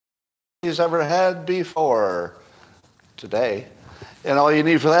he's ever had before today. And all you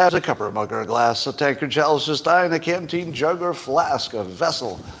need for that is a cup or a mug or a glass, a tankard, chalice, a stein, a canteen, jug or flask, a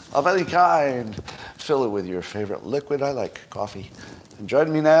vessel of any kind. Fill it with your favorite liquid. I like coffee. And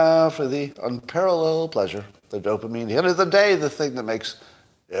join me now for the unparalleled pleasure, the dopamine hit of the day, the thing that makes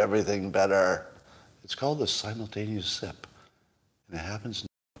everything better. It's called the simultaneous sip. And it happens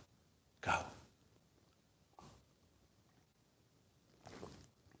now. Go.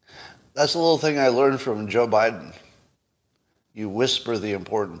 That's a little thing I learned from Joe Biden. You whisper the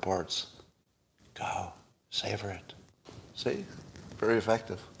important parts. Go. Savor it. See? Very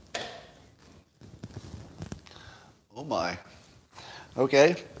effective. Oh, my.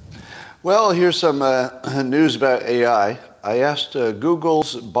 Okay. Well, here's some news about AI. I asked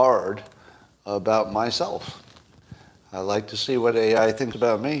Google's Bard about myself. I like to see what AI thinks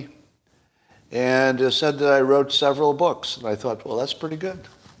about me. And it said that I wrote several books. And I thought, well, that's pretty good.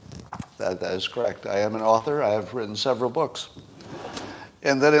 That is correct. I am an author. I have written several books.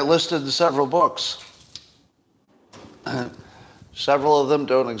 And then it listed several books. Several of them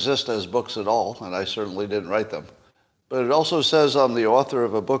don't exist as books at all, and I certainly didn't write them. But it also says I'm the author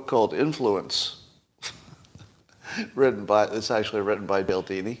of a book called Influence, it's actually written by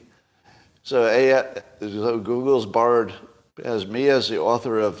Baldini. So Google's Bard has me as the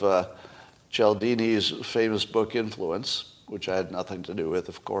author of Cialdini's famous book Influence, which I had nothing to do with,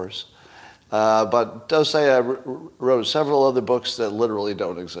 of course. But it does say I wrote several other books that literally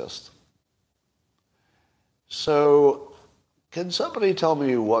don't exist. So can somebody tell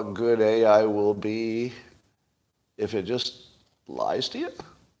me what good AI will be if it just lies to you?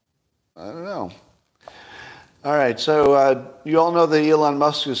 I don't know. All right, so you all know that Elon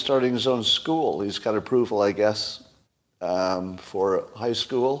Musk is starting his own school. He's got approval, I guess, for high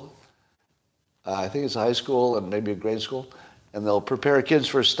school. I think it's a high school and maybe a grade school. And they'll prepare kids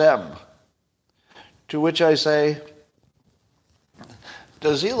for STEM. To which I say,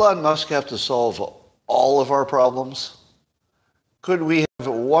 does Elon Musk have to solve all of our problems? Could we have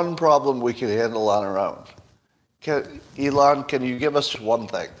one problem we can handle on our own? Elon, can you give us one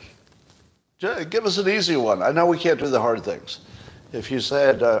thing? Give us an easy one. I know we can't do the hard things. If you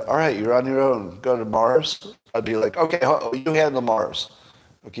said, all right, you're on your own, go to Mars, I'd be like, okay, you handle Mars.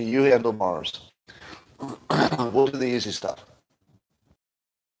 Okay, you handle Mars. We'll do the easy stuff.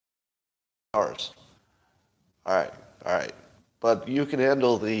 Mars. All right. But you can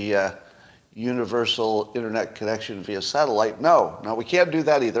handle the universal internet connection via satellite. No, we can't do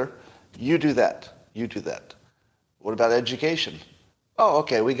that either. You do that. What about education? Oh,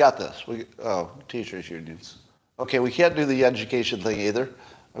 okay, we got this. Teachers unions. Okay, we can't do the education thing either.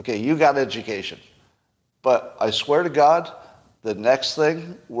 Okay, you got education. But I swear to God, the next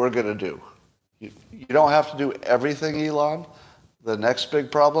thing we're going to do. You don't have to do everything, Elon. The next big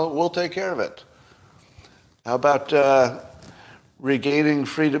problem, we'll take care of it. How about regaining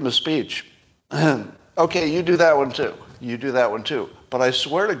freedom of speech? Okay, you do that one too. But I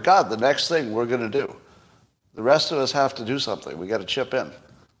swear to God, the next thing we're going to do. The rest of us have to do something. We got to chip in a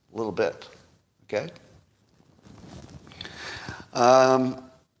little bit. Okay?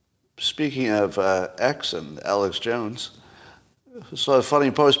 Speaking of X and Alex Jones, I saw a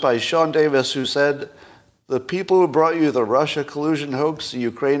funny post by Sean Davis who said, the people who brought you the Russia collusion hoax, the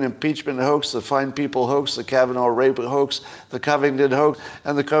Ukraine impeachment hoax, the Fine People hoax, the Kavanaugh rape hoax, the Covington hoax,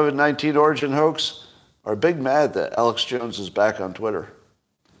 and the COVID-19 origin hoax are big mad that Alex Jones is back on Twitter.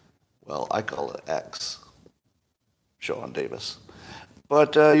 Well, I call it X. Sean Davis.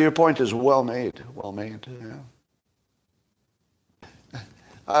 But your point is well made. Yeah.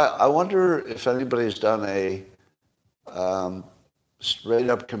 I wonder if anybody's done a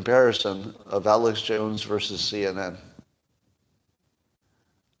straight-up comparison of Alex Jones versus CNN.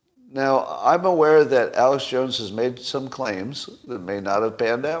 Now, I'm aware that Alex Jones has made some claims that may not have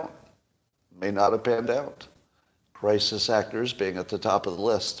panned out. Crisis actors being at the top of the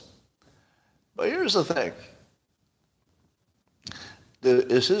list. But here's the thing.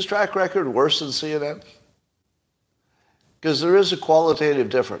 Is his track record worse than CNN? Because there is a qualitative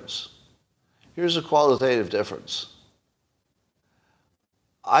difference. Here's a qualitative difference.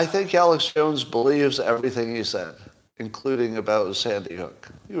 I think Alex Jones believes everything he said, including about Sandy Hook.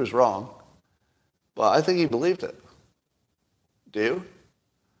 He was wrong, but I think he believed it. Do you?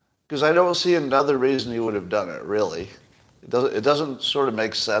 Because I don't see another reason he would have done it, really. It doesn't sort of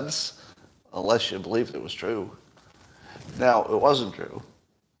make sense unless you believed it was true. Now, it wasn't true.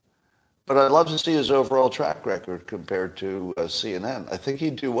 But I'd love to see his overall track record compared to CNN. I think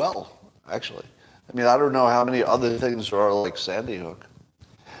he'd do well, actually. I mean, I don't know how many other things there are like Sandy Hook.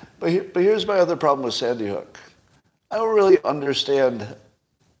 But here's my other problem with Sandy Hook. I don't really understand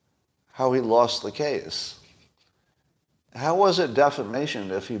how he lost the case. How was it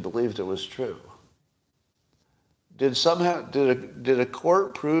defamation if he believed it was true? Did a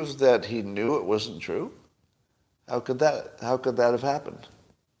court prove that he knew it wasn't true? How could that have happened?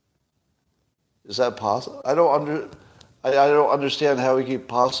 Is that possible? I don't understand how he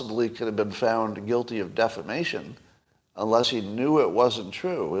possibly could have been found guilty of defamation unless he knew it wasn't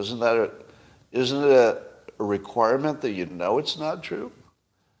true. Isn't it a requirement that you know it's not true?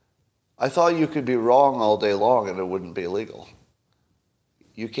 I thought you could be wrong all day long and it wouldn't be illegal.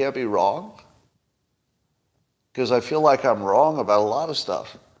 You can't be wrong? Because I feel like I'm wrong about a lot of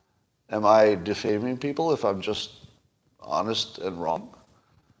stuff. Am I defaming people if I'm just honest and wrong?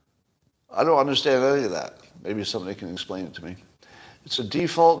 I don't understand any of that. Maybe somebody can explain it to me. It's a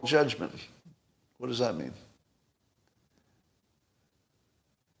default judgment. What does that mean?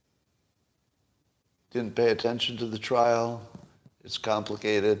 Didn't pay attention to the trial. It's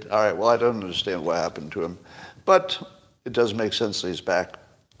complicated. All right, well, I don't understand what happened to him. But it does make sense that he's back.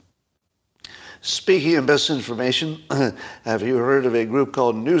 Speaking of misinformation, have you heard of a group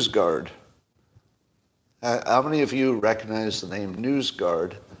called NewsGuard? How many of you recognize the name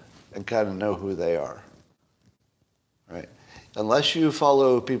NewsGuard and kind of know who they are? Right? Unless you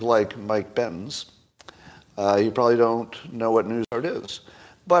follow people like Mike Benton's, you probably don't know what NewsGuard is.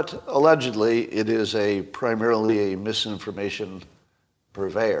 But allegedly, it is primarily a misinformation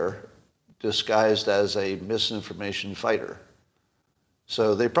purveyor disguised as a misinformation fighter.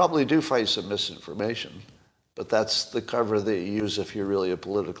 So they probably do fight some misinformation, but that's the cover that you use if you're really a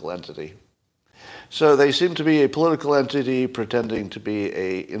political entity. So they seem to be a political entity pretending to be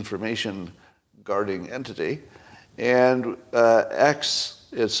an information guarding entity. And X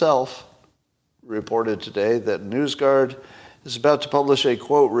itself reported today that NewsGuard is about to publish a,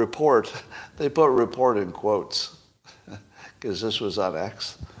 quote, report. They put report in quotes because this was on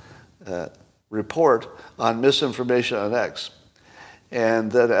X. Report on misinformation on X.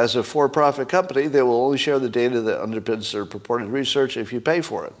 And that as a for-profit company, they will only share the data that underpins their purported research if you pay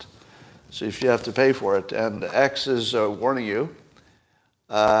for it. So if you have to pay for it. And X is warning you.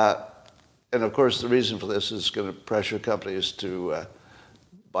 And of course, the reason for this is going to pressure companies to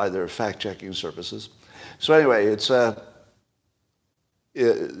buy their fact-checking services. So anyway,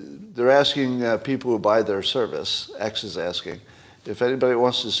 they're asking people who buy their service, X is asking, if anybody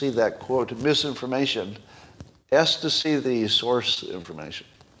wants to see that, quote, misinformation, ask to see the source information.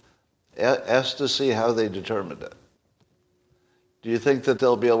 Ask to see how they determined it. Do you think that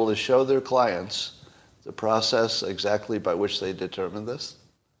they'll be able to show their clients the process exactly by which they determined this?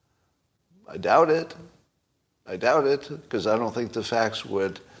 I doubt it. I doubt it, because I don't think the facts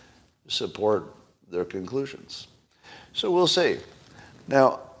would support their conclusions. So we'll see.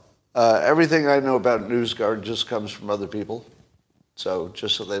 Now, everything I know about NewsGuard just comes from other people. So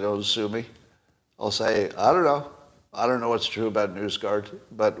just so they don't sue me, I'll say, I don't know. I don't know what's true about NewsGuard,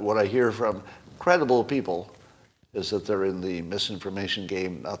 but what I hear from credible people is that they're in the misinformation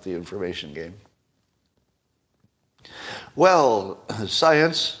game, not the information game. Well,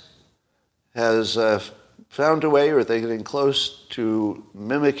 science has found a way, or they're getting close to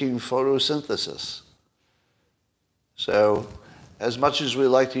mimicking photosynthesis. So as much as we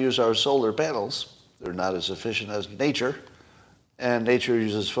like to use our solar panels, they're not as efficient as nature, and nature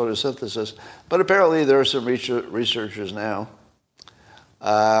uses photosynthesis. But apparently there are some researchers now.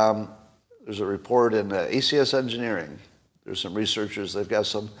 There's a report in ACS Engineering. There's some researchers. They've got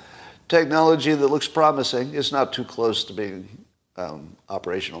some technology that looks promising. It's not too close to being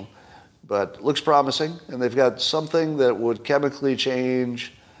operational, but looks promising. And they've got something that would chemically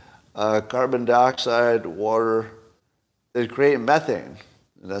change carbon dioxide, water. They'd create methane,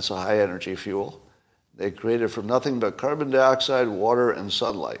 and that's a high-energy fuel. They create it from nothing but carbon dioxide, water, and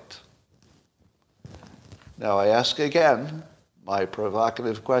sunlight. Now, I ask again my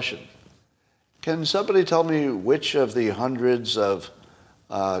provocative question. Can somebody tell me which of the hundreds of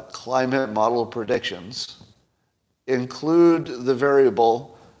climate model predictions include the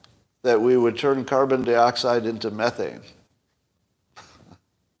variable that we would turn carbon dioxide into methane?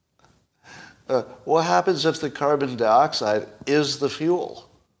 What happens if the carbon dioxide is the fuel?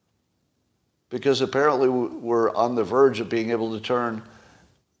 Because apparently we're on the verge of being able to turn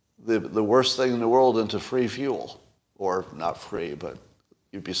the worst thing in the world into free fuel. Or not free, but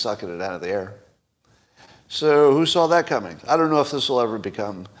you'd be sucking it out of the air. So who saw that coming? I don't know if this will ever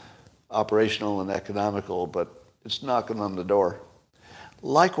become operational and economical, but it's knocking on the door.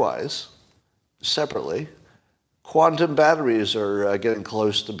 Likewise, separately, quantum batteries are getting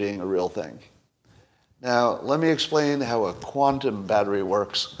close to being a real thing. Now, let me explain how a quantum battery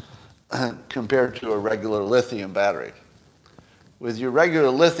works compared to a regular lithium battery. With your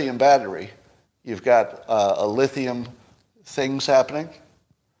regular lithium battery, you've got a lithium things happening.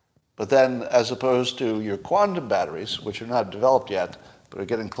 But then, as opposed to your quantum batteries, which are not developed yet, but are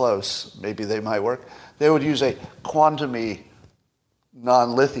getting close, maybe they might work, they would use a quantum-y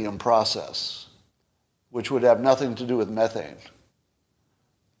non-lithium process, which would have nothing to do with methane.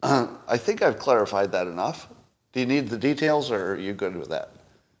 I think I've clarified that enough. Do you need the details, or are you good with that?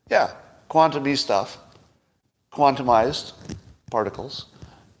 Yeah, quantum-y stuff, quantumized particles,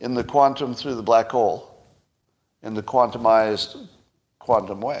 in the quantum through the black hole, in the quantumized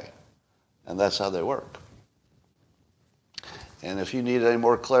quantum way. And that's how they work. And if you need any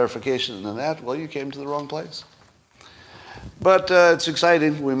more clarification than that, well, you came to the wrong place. But it's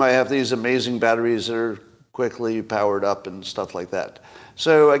exciting. We might have these amazing batteries that are quickly powered up and stuff like that.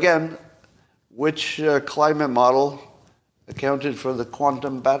 So again, which climate model accounted for the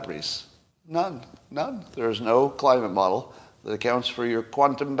quantum batteries? None. There's no climate model that accounts for your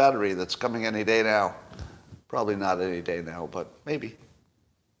quantum battery that's coming any day now. Probably not any day now, but maybe.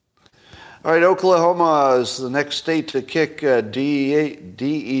 All right, Oklahoma is the next state to kick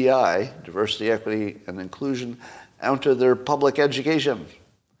DEI, diversity, equity, and inclusion, out of their public education.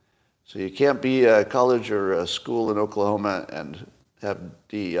 So you can't be a college or a school in Oklahoma and have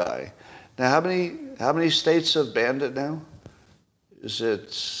DEI. Now, how many states have banned it now? Is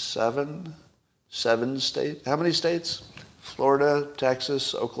it seven? 7 states? How many states? Florida,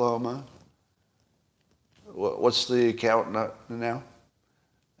 Texas, Oklahoma. What's the count now?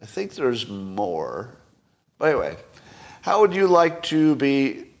 I think there's more. But anyway, how would you like to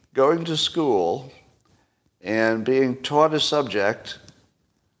be going to school and being taught a subject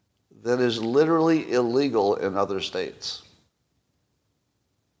that is literally illegal in other states?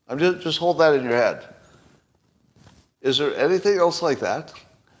 Just hold that in your head. Is there anything else like that,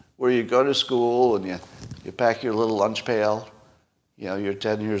 where you go to school and you pack your little lunch pail, you're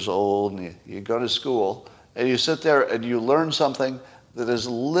 10 years old, and you go to school, and you sit there and you learn something that is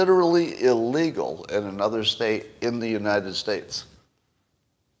literally illegal in another state in the United States?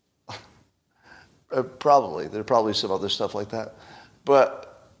 Probably. There's probably some other stuff like that.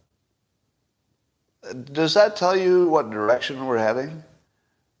 But does that tell you what direction we're heading?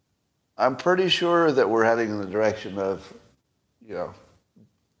 I'm pretty sure that we're heading in the direction of,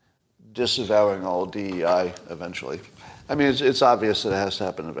 disavowing all DEI eventually. I mean, it's obvious that it has to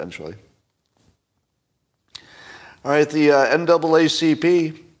happen eventually. All right, the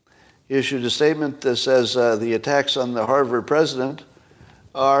NAACP issued a statement that says the attacks on the Harvard president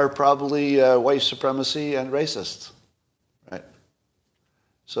are probably white supremacy and racist. Right?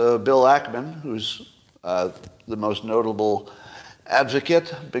 So Bill Ackman, who's the most notable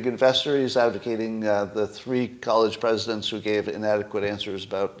advocate, big investor, he's advocating the 3 college presidents who gave inadequate answers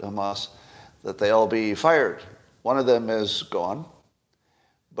about Hamas, that they all be fired. One of them is gone,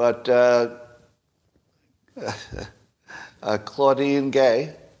 but Claudine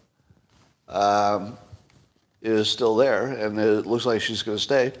Gay is still there, and it looks like she's going to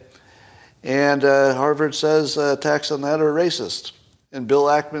stay. And Harvard says attacks on that are racist. And Bill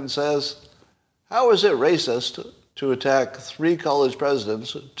Ackman says, how is it racist to attack 3 college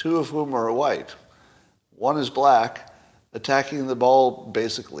presidents, 2 of whom are white? One is black, attacking them all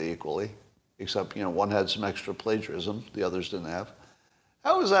basically equally, except, one had some extra plagiarism, the others didn't have.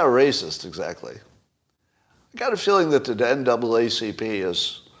 How is that racist exactly? I got a feeling that the NAACP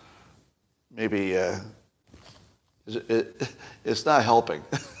is maybe, it's not helping.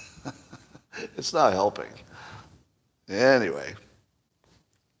 It's not helping. Anyway.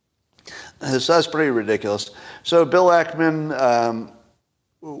 So that's pretty ridiculous. So Bill Ackman,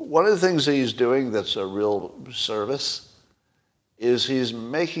 one of the things that he's doing that's a real service is he's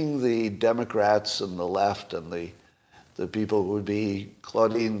making the Democrats and the left and the people who would be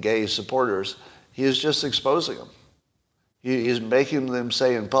Claudine Gay supporters, he is just exposing them. He's making them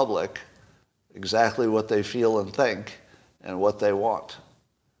say in public exactly what they feel and think and what they want.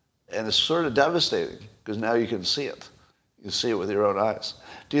 And it's sort of devastating because now you can see it. You can see it with your own eyes.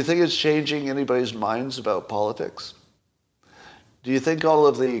 Do you think it's changing anybody's minds about politics? Do you think all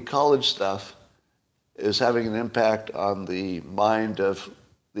of the college stuff is having an impact on the mind of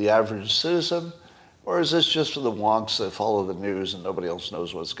the average citizen? Or is this just for the wonks that follow the news and nobody else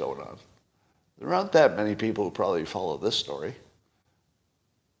knows what's going on? There aren't that many people who probably follow this story.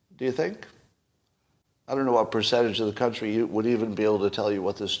 Do you think? I don't know what percentage of the country would even be able to tell you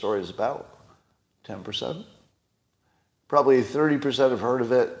what this story is about. 10%? Probably 30% have heard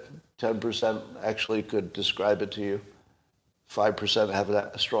of it. 10% actually could describe it to you. 5% have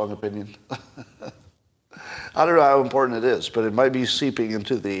a strong opinion. I don't know how important it is, but it might be seeping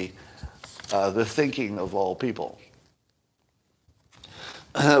into the thinking of all people.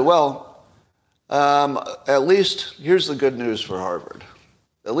 Well, at least here's the good news for Harvard.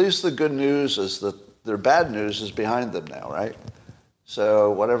 At least the good news is that their bad news is behind them now, right?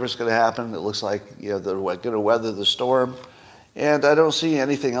 So whatever's going to happen, it looks like they're going to weather the storm. And I don't see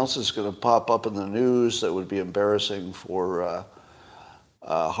anything else that's going to pop up in the news that would be embarrassing for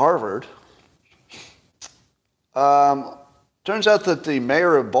Harvard. Turns out that the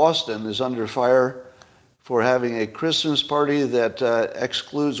mayor of Boston is under fire for having a Christmas party that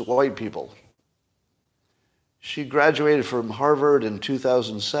excludes white people. She graduated from Harvard in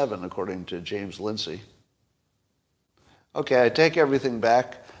 2007, according to James Lindsay. Okay, I take everything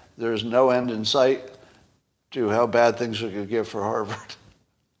back. There's no end in sight to how bad things are going to get for Harvard.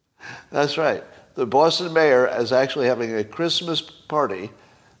 That's right. The Boston mayor is actually having a Christmas party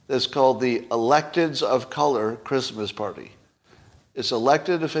that's called the Electeds of Color Christmas Party. It's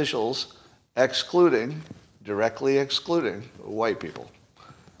elected officials directly excluding white people.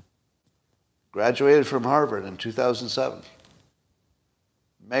 Graduated from Harvard in 2007.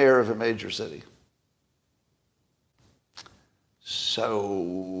 Mayor of a major city.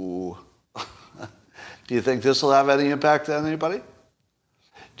 So, do you think this will have any impact on anybody?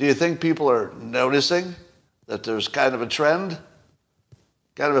 Do you think people are noticing that there's kind of a trend?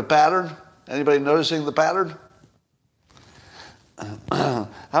 Kind of a pattern? Anybody noticing the pattern?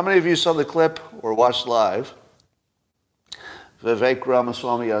 How many of you saw the clip or watched live? Vivek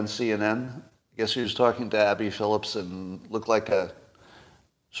Ramaswamy on CNN. I guess he was talking to Abby Phillips and looked like a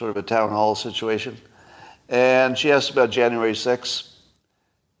sort of a town hall situation. And she asked about January 6th.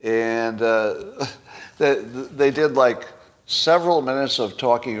 And they did like several minutes of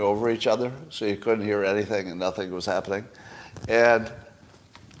talking over each other, so you couldn't hear anything and nothing was happening. And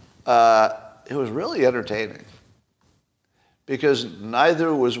it was really entertaining because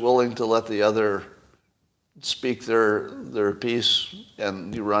neither was willing to let the other speak their piece,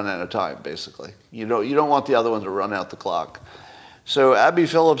 and you run out of time, basically. You don't want the other one to run out the clock. So Abby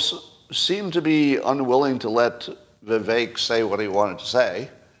Phillips seemed to be unwilling to let Vivek say what he wanted to say.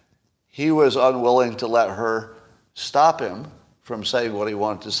 He was unwilling to let her stop him from saying what he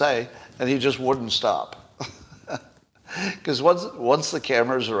wanted to say, and he just wouldn't stop. Because once the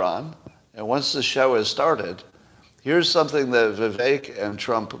cameras are on, and once the show has started, here's something that Vivek and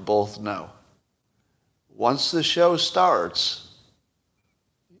Trump both know. Once the show starts,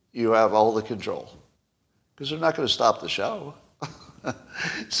 you have all the control. Because they're not going to stop the show.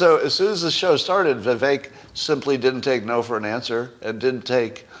 So as soon as the show started, Vivek simply didn't take no for an answer and didn't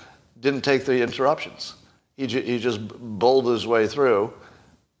take the interruptions. He just bowled his way through,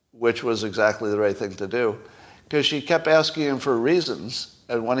 which was exactly the right thing to do. Because she kept asking him for reasons,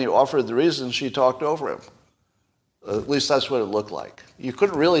 and when he offered the reasons, she talked over him. At least that's what it looked like. You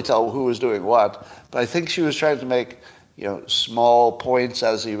couldn't really tell who was doing what, but I think she was trying to make small points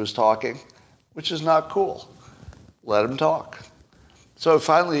as he was talking, which is not cool. Let him talk. So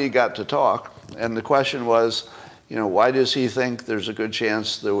finally he got to talk, and the question was, why does he think there's a good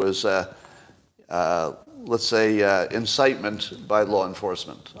chance there was, let's say, incitement by law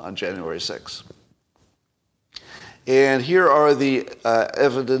enforcement on January 6th? And here are the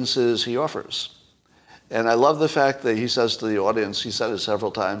evidences he offers. And I love the fact that he says to the audience, he said it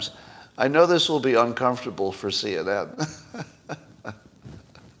several times, I know this will be uncomfortable for CNN.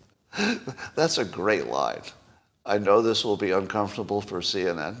 That's a great line. I know this will be uncomfortable for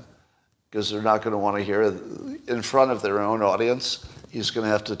CNN, because they're not going to want to hear it in front of their own audience. He's going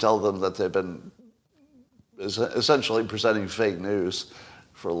to have to tell them that they've been essentially presenting fake news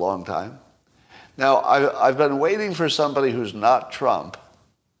for a long time. Now, I've been waiting for somebody who's not Trump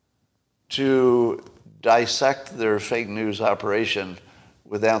to dissect their fake news operation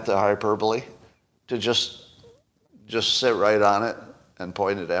without the hyperbole, to just sit right on it and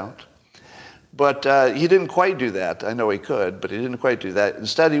point it out. But he didn't quite do that. I know he could, but he didn't quite do that.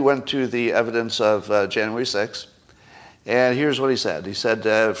 Instead, he went to the evidence of January 6th, and here's what he said. He said,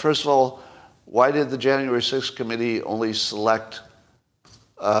 first of all, why did the January 6th committee only select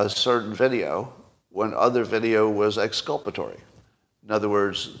a certain video when other video was exculpatory? In other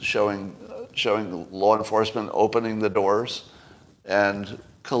words, showing law enforcement opening the doors and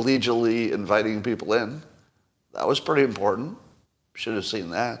collegially inviting people in. That was pretty important. Should have seen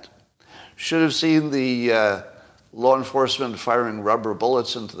that. Should have seen the law enforcement firing rubber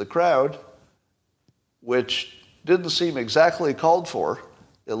bullets into the crowd, which didn't seem exactly called for.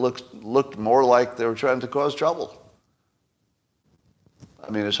 It looked more like they were trying to cause trouble.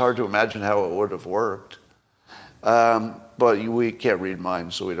 I mean, it's hard to imagine how it would have worked. But we can't read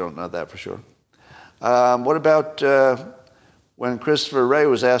minds, so we don't know that for sure. What about when Christopher Wray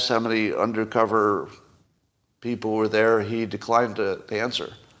was asked how many undercover People were there. He declined to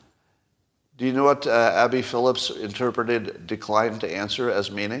answer. Do you know what Abby Phillips interpreted declined to answer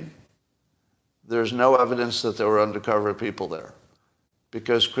as meaning? There's no evidence that there were undercover people there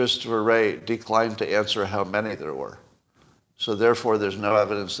because Christopher Wray declined to answer how many there were. So therefore, there's no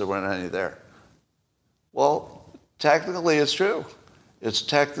evidence there weren't any there. Well, technically it's true. It's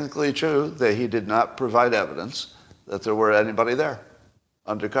technically true that he did not provide evidence that there were anybody there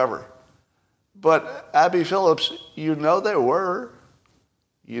undercover. But Abby Phillips, you know they were.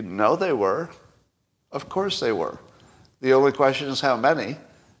 You know they were. Of course they were. The only question is how many,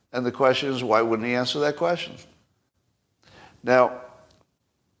 and the question is why wouldn't he answer that question? Now,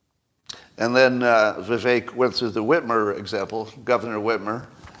 and then Vivek went through the Whitmer example, Governor Whitmer,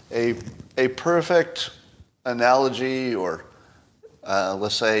 a perfect analogy or,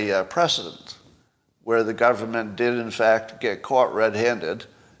 let's say, precedent where the government did, in fact, get caught red-handed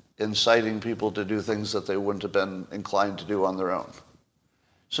inciting people to do things that they wouldn't have been inclined to do on their own.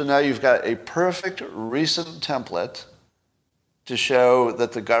 So now you've got a perfect recent template to show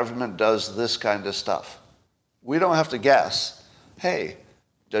that the government does this kind of stuff. We don't have to guess. Hey,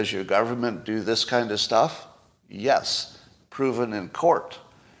 does your government do this kind of stuff? Yes, proven in court.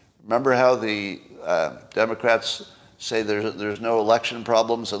 Remember how the Democrats say there's no election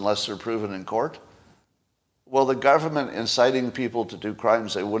problems unless they're proven in court? Well, the government inciting people to do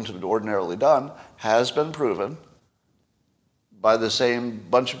crimes they wouldn't have ordinarily done has been proven by the same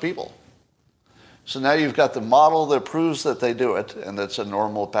bunch of people. So now you've got the model that proves that they do it, and that's a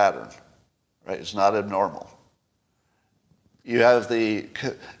normal pattern, right? It's not abnormal. You have the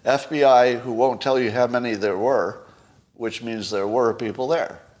FBI who won't tell you how many there were, which means there were people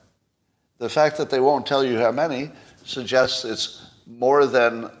there. The fact that they won't tell you how many suggests it's more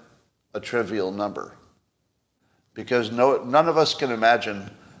than a trivial number. Because none of us can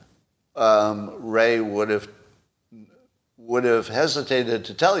imagine Ray would have hesitated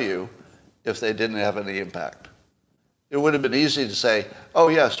to tell you if they didn't have any impact. It would have been easy to say, oh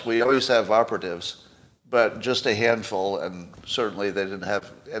yes, we always have operatives, but just a handful, and certainly they didn't have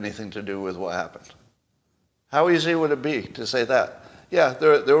anything to do with what happened. How easy would it be to say that? Yeah,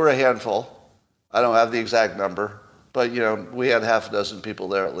 there were a handful. I don't have the exact number, but we had half a dozen people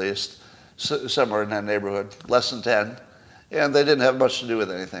there at least, somewhere in that neighborhood, less than 10, and they didn't have much to do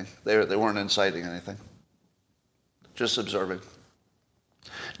with anything. They weren't inciting anything, just observing.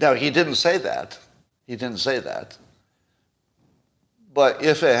 Now, he didn't say that. He didn't say that. But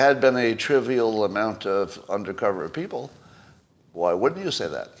if it had been a trivial amount of undercover people, why wouldn't you say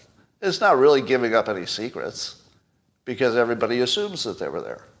that? It's not really giving up any secrets because everybody assumes that they were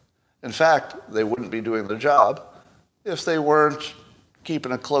there. In fact, they wouldn't be doing their job if they weren't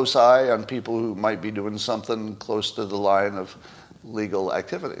keeping a close eye on people who might be doing something close to the line of legal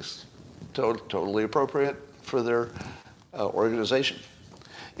activities. Totally appropriate for their organization.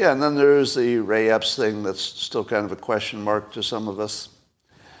 Yeah, and then there's the Ray Epps thing that's still kind of a question mark to some of us.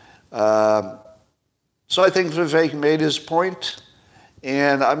 So I think Vivek made his point,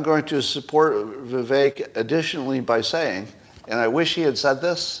 and I'm going to support Vivek additionally by saying, and I wish he had said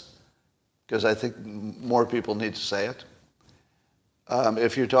this, because I think more people need to say it.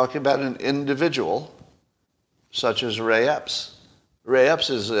 If you're talking about an individual, such as Ray Epps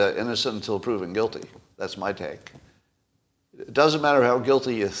is innocent until proven guilty. That's my take. It doesn't matter how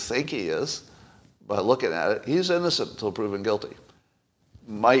guilty you think he is, by looking at it, he's innocent until proven guilty.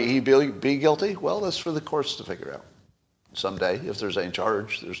 Might he be guilty? Well, that's for the courts to figure out someday. If there's any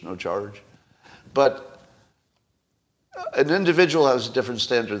charge, there's no charge. But an individual has a different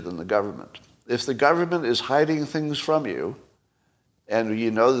standard than the government. If the government is hiding things from you, and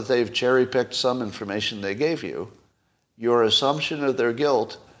you know that they've cherry-picked some information they gave you, your assumption of their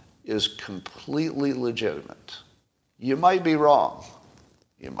guilt is completely legitimate. You might be wrong.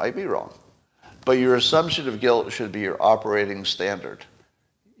 You might be wrong. But your assumption of guilt should be your operating standard.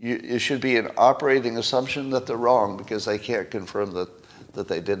 It should be an operating assumption that they're wrong because they can't confirm that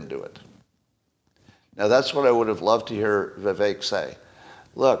they didn't do it. Now, that's what I would have loved to hear Vivek say.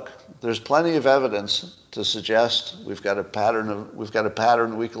 Look, there's plenty of evidence to suggest we've got a pattern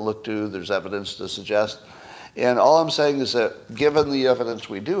we can look to. There's evidence to suggest. And all I'm saying is that given the evidence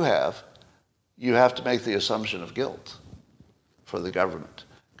we do have, you have to make the assumption of guilt for the government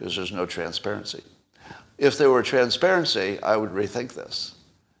because there's no transparency. If there were transparency, I would rethink this.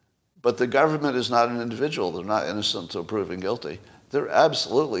 But the government is not an individual. They're not innocent until proven guilty. They're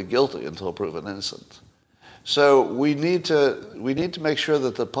absolutely guilty until proven innocent. So we need to make sure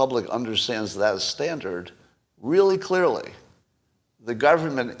that the public understands that standard really clearly. The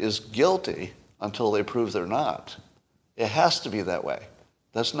government is guilty until they prove they're not. It has to be that way.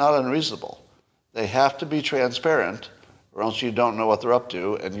 That's not unreasonable. They have to be transparent, or else you don't know what they're up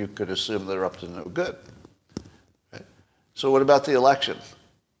to, and you could assume they're up to no good. Right? So what about the election?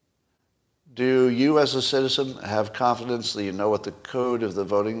 Do you as a citizen have confidence that you know what the code of the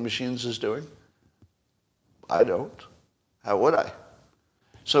voting machines is doing? I don't. How would I?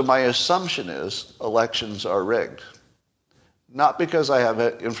 So my assumption is elections are rigged. Not because I have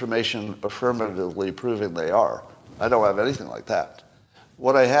information affirmatively proving they are. I don't have anything like that.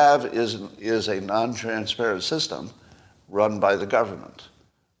 What I have is a non-transparent system run by the government.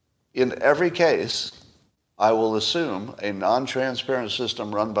 In every case, I will assume a non-transparent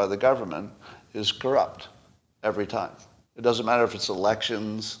system run by the government is corrupt every time. It doesn't matter if it's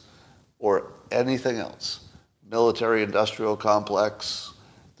elections or anything else. Military-industrial complex,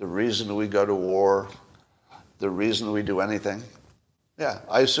 the reason we go to war, the reason we do anything. Yeah,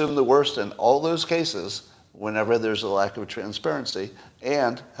 I assume the worst in all those cases whenever there's a lack of transparency.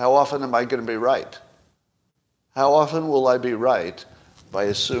 And how often am I going to be right? How often will I be right by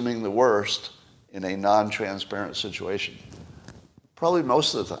assuming the worst in a non-transparent situation? Probably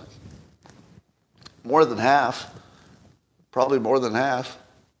most of the time. More than half. Probably more than half.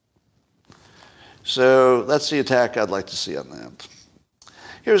 So that's the attack I'd like to see on that.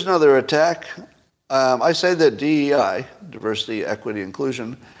 Here's another attack. I say that DEI, diversity, equity,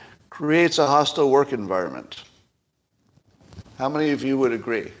 inclusion, creates a hostile work environment. How many of you would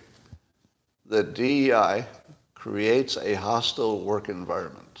agree that DEI creates a hostile work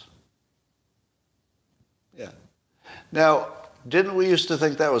environment? Yeah. Now, didn't we used to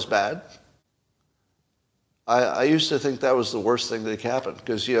think that was bad? I used to think that was the worst thing that could happen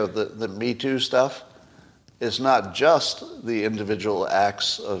because, the Me Too stuff is not just the individual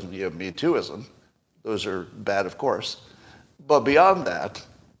acts of Me Tooism. Those are bad, of course. But beyond that,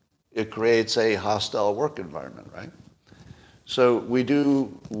 it creates a hostile work environment, right? So we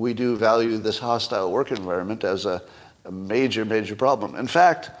do value this hostile work environment as a major, major problem. In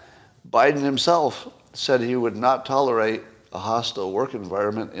fact, Biden himself said he would not tolerate a hostile work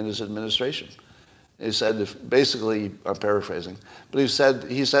environment in his administration. He said, basically, I'm paraphrasing, but he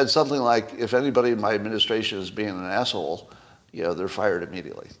said something like, if anybody in my administration is being an asshole, they're fired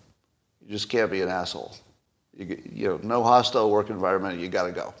immediately. You just can't be an asshole. No hostile work environment, you got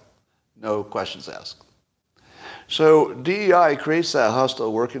to go. No questions asked. So DEI creates that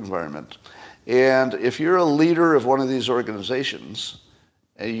hostile work environment. And if you're a leader of one of these organizations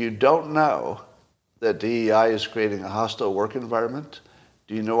and you don't know that DEI is creating a hostile work environment,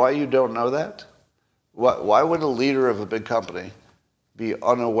 do you know why you don't know that? Why would a leader of a big company be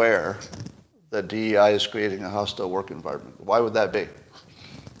unaware that DEI is creating a hostile work environment? Why would that be?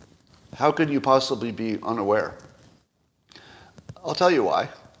 How could you possibly be unaware? I'll tell you why.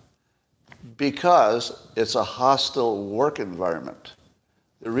 Because it's a hostile work environment.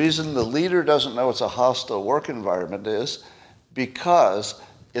 The reason the leader doesn't know it's a hostile work environment is because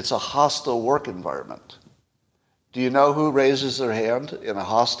it's a hostile work environment. Do you know who raises their hand in a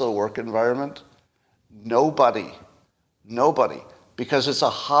hostile work environment? Nobody. Nobody. Because it's a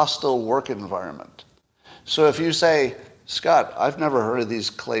hostile work environment. So if you say, Scott, I've never heard of these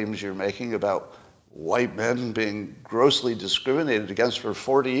claims you're making about white men being grossly discriminated against for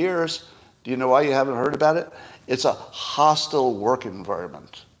 40 years, do you know why you haven't heard about it? It's a hostile work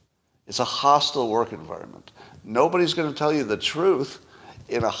environment. It's a hostile work environment. Nobody's going to tell you the truth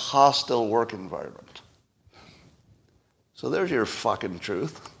in a hostile work environment. So there's your fucking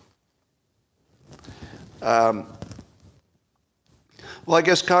truth. Well, I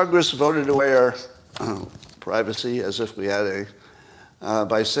guess Congress voted away our privacy as if we had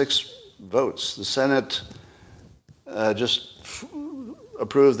by 6 votes. The Senate just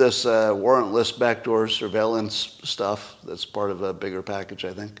approved this warrantless backdoor surveillance stuff that's part of a bigger package,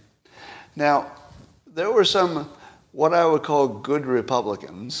 I think. Now, there were some what I would call good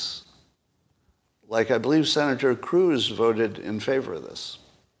Republicans, like I believe Senator Cruz voted in favor of this.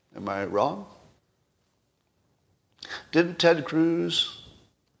 Am I wrong? Didn't Ted Cruz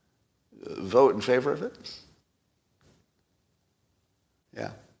vote in favor of it?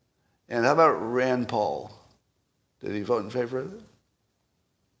 Yeah. And how about Rand Paul? Did he vote in favor of it?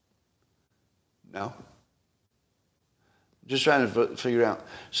 No? Just trying to figure out.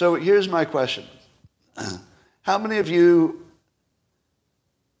 So here's my question. How many of you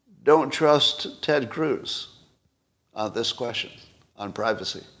don't trust Ted Cruz on this question, on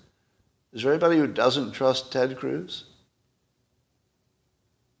privacy? Is there anybody who doesn't trust Ted Cruz?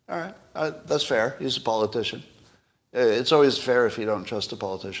 All right, that's fair. He's a politician. It's always fair if you don't trust a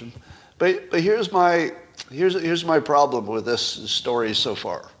politician. But here's my problem with this story so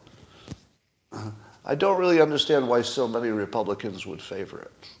far. I don't really understand why so many Republicans would favor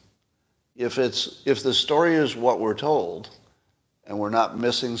it. If the story is what we're told, and we're not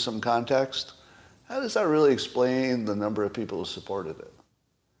missing some context, how does that really explain the number of people who supported it?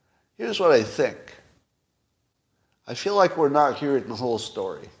 Here's what I think. I feel like we're not hearing the whole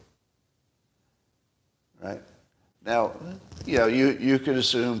story. Right? Now, you could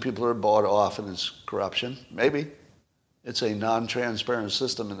assume people are bought off and it's corruption. Maybe. It's a non-transparent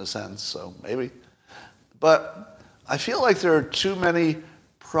system in a sense, so maybe. But I feel like there are too many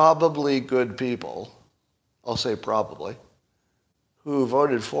probably good people, I'll say probably, who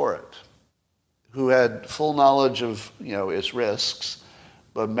voted for it, who had full knowledge of, its risks,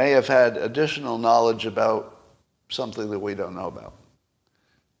 but may have had additional knowledge about something that we don't know about.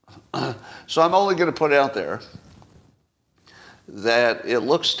 So I'm only going to put out there that it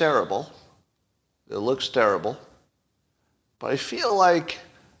looks terrible. It looks terrible. But I feel like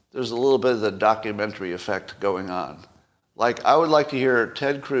there's a little bit of the documentary effect going on. Like, I would like to hear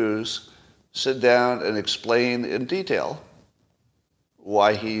Ted Cruz sit down and explain in detail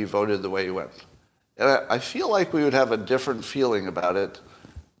why he voted the way he went. And I feel like we would have a different feeling about it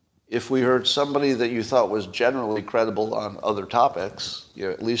if we heard somebody that you thought was generally credible on other topics,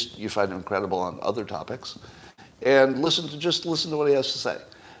 at least you find him credible on other topics, and listen to what he has to say.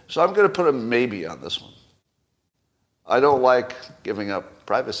 So I'm going to put a maybe on this one. I don't like giving up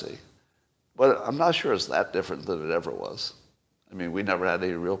privacy, but I'm not sure it's that different than it ever was. I mean, we never had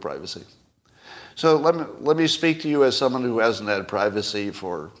any real privacy. So let me speak to you as someone who hasn't had privacy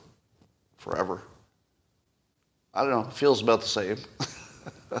for forever. I don't know, it feels about the same.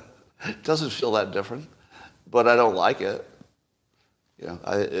 It doesn't feel that different, but I don't like it.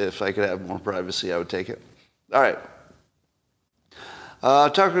 If I could have more privacy, I would take it. All right.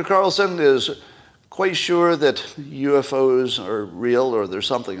 Tucker Carlson is quite sure that UFOs are real or there's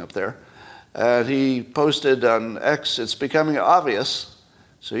something up there. And he posted on X, it's becoming obvious,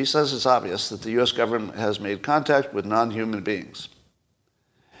 so he says it's obvious, that the U.S. government has made contact with non-human beings.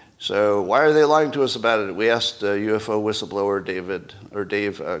 So why are they lying to us about it? We asked UFO whistleblower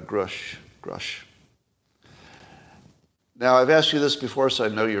Dave Grush. Now, I've asked you this before, so I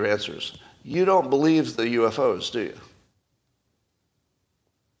know your answers. You don't believe the UFOs, do you?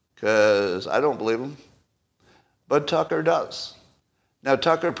 Because I don't believe them. But Tucker does. Now,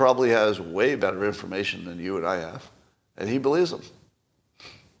 Tucker probably has way better information than you and I have, and he believes them.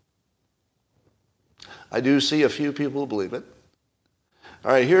 I do see a few people who believe it.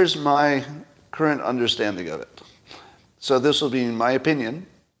 All right, here's my current understanding of it. So this will be my opinion.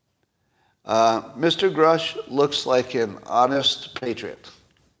 Mr. Grush looks like an honest patriot.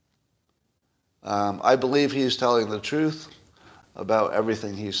 I believe he's telling the truth about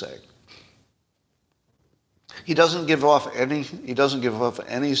everything he's saying. He doesn't give off any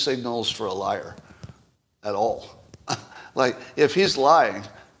signals for a liar at all. Like, if he's lying,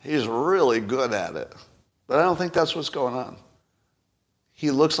 he's really good at it. But I don't think that's what's going on. He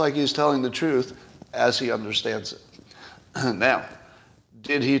looks like he's telling the truth as he understands it. Now,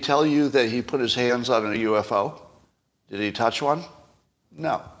 did he tell you that he put his hands on a UFO? Did he touch one?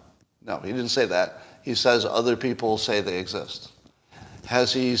 No, he didn't say that. He says other people say they exist.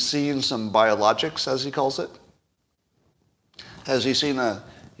 Has he seen some biologics, as he calls it? Has he seen a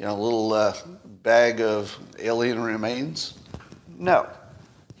little bag of alien remains? No.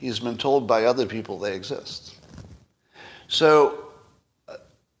 He's been told by other people they exist. So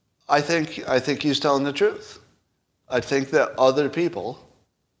I think he's telling the truth. I think that other people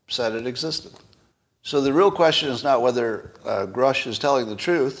said it existed. So the real question is not whether Grush is telling the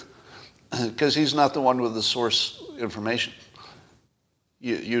truth, because he's not the one with the source information.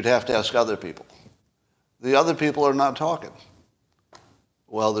 You'd have to ask other people. The other people are not talking.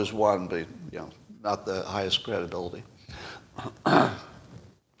 Well, there's one, but not the highest credibility.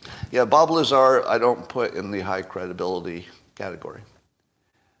 Yeah, Bob Lazar, I don't put in the high credibility category.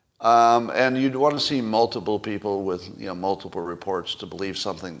 And you'd want to see multiple people with multiple reports to believe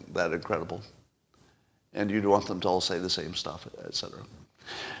something that incredible. And you'd want them to all say the same stuff, etc.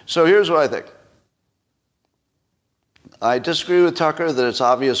 So here's what I think. I disagree with Tucker that it's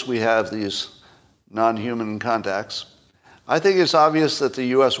obvious we have these non-human contacts. I think it's obvious that the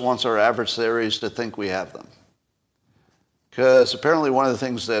U.S. wants our adversaries to think we have them. Because apparently one of the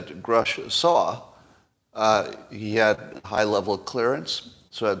things that Grush saw, he had high-level clearance,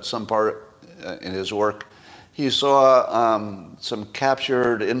 so at some part in his work, he saw some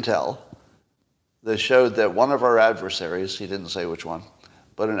captured intel that showed that one of our adversaries, he didn't say which one,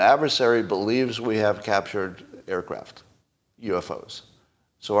 but an adversary believes we have captured aircraft, UFOs.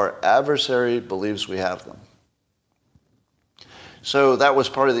 So our adversary believes we have them. So that was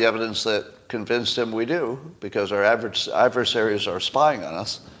part of the evidence that convinced him we do, because our adversaries are spying on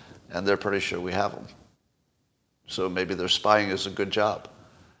us, and they're pretty sure we have them. So maybe their spying is a good job.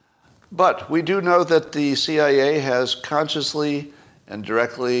 But we do know that the CIA has consciously and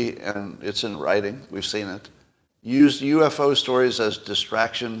directly, and it's in writing, we've seen it, used UFO stories as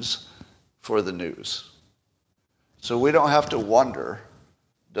distractions for the news. So we don't have to wonder,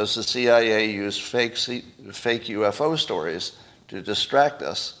 does the CIA use fake UFO stories to distract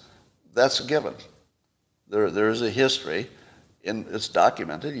us? That's a given. There is a history, and it's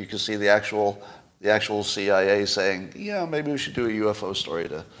documented. You can see the actual CIA saying, yeah, maybe we should do a UFO story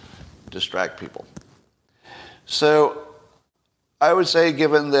to distract people. So I would say,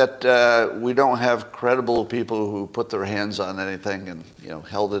 given that we don't have credible people who put their hands on anything and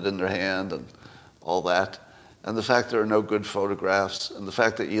held it in their hand and all that, and the fact there are no good photographs, and the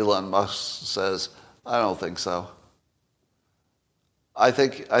fact that Elon Musk says, I don't think so. I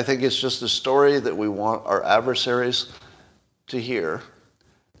think it's just a story that we want our adversaries to hear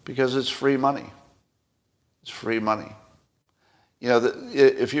because it's free money. It's free money.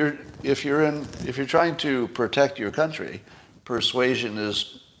 If you're trying to protect your country, persuasion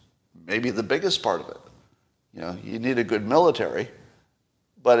is maybe the biggest part of it. You need a good military,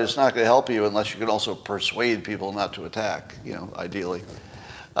 but it's not going to help you unless you can also persuade people not to attack, ideally.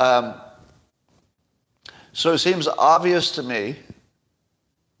 So it seems obvious to me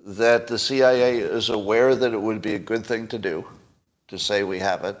that the CIA is aware that it would be a good thing to do, to say we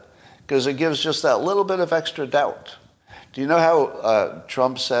have it, because it gives just that little bit of extra doubt. Do you know how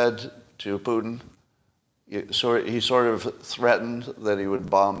Trump said to Putin, he sort of threatened that he would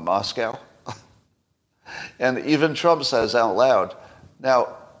bomb Moscow? And even Trump says out loud,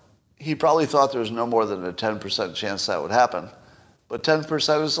 now, he probably thought there was no more than a 10% chance that would happen, but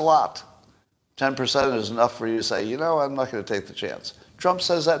 10% is a lot. 10% is enough for you to say, I'm not going to take the chance. Trump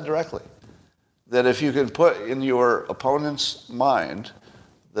says that directly, that if you can put in your opponent's mind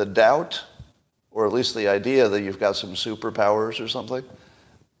the doubt, or at least the idea that you've got some superpowers or something,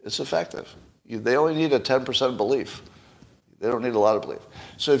 it's effective. They only need a 10% belief. They don't need a lot of belief.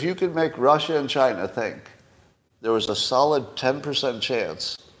 So if you could make Russia and China think there was a solid 10%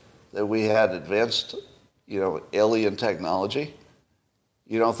 chance that we had advanced, alien technology,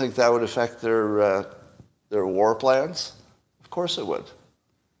 you don't think that would affect their war plans? Of course it would.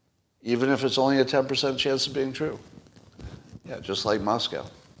 Even if it's only a 10% chance of being true. Yeah, just like Moscow.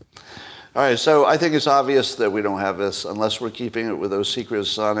 All right, so I think it's obvious that we don't have this unless we're keeping it with those secret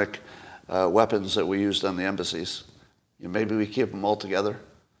sonic weapons that we used on the embassies. Maybe we keep them all together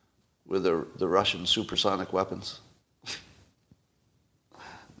with the Russian supersonic weapons.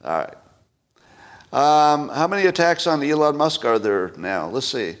 All right. How many attacks on Elon Musk are there now? Let's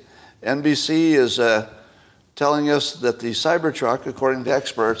see. NBC is telling us that the Cybertruck, according to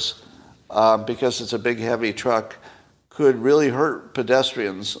experts, because it's a big, heavy truck, could really hurt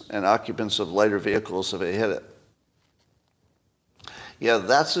pedestrians and occupants of lighter vehicles if it hit it. Yeah,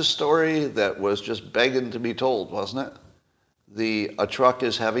 that's a story that was just begging to be told, wasn't it? The a truck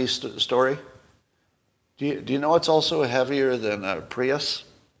is heavy story. Do you know what's also heavier than a Prius?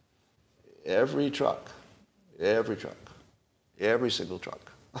 Every truck, every single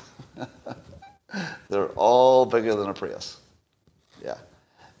truck. They're all bigger than a Prius. Yeah.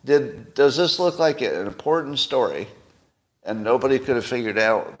 Does this look like an important story and nobody could have figured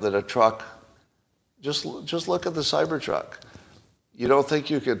out that a truck, just look at the Cybertruck. You don't think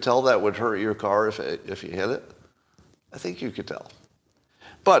you could tell that would hurt your car if you hit it? I think you could tell.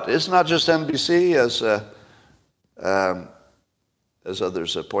 But it's not just NBC, as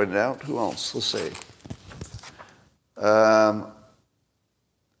others have pointed out. Who else? Let's see.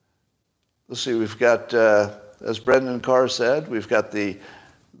 We've got, as Brendan Carr said, we've got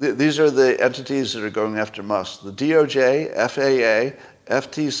these are the entities that are going after Musk. The DOJ, FAA,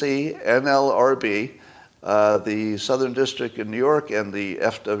 FTC, NLRB, the Southern District in New York, and the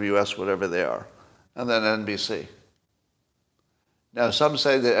FWS, whatever they are, and then NBC. Now, some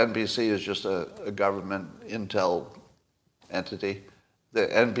say that NBC is just a government intel entity. The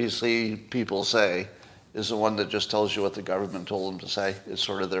NBC people say is the one that just tells you what the government told them to say. It's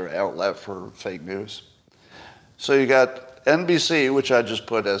sort of their outlet for fake news. So you got NBC, which I just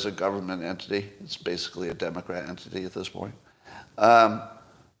put as a government entity. It's basically a Democrat entity at this point. So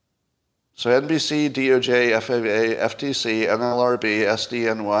NBC, DOJ, FAA, FTC, NLRB,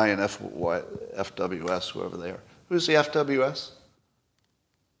 SDNY, and FWS, whoever they are. Who's the FWS?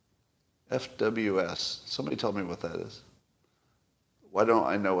 FWS. Somebody tell me what that is. Why don't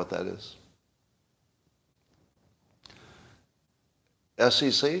I know what that is?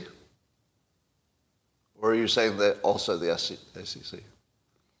 SEC? Or are you saying that also the SEC?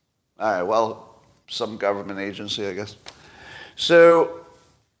 All right, well, some government agency, I guess. So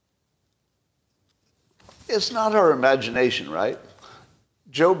It's not our imagination, right?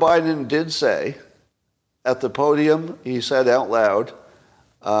 Joe Biden did say at the podium, he said out loud,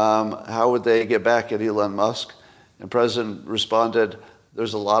 how would they get back at Elon Musk? And the president responded,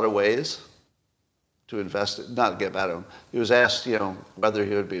 there's a lot of ways to not get back at him. He was asked, whether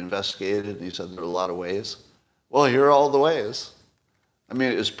he would be investigated, and he said there are a lot of ways. Well, here are all the ways. I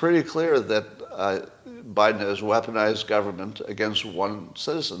mean, it's pretty clear that Biden has weaponized government against one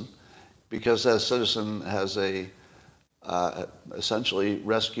citizen because that citizen has essentially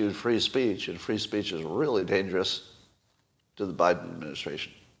rescued free speech, and free speech is really dangerous to the Biden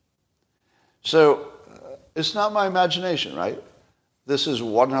administration. So it's not my imagination, right? This is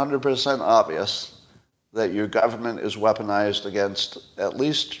 100% obvious that your government is weaponized against at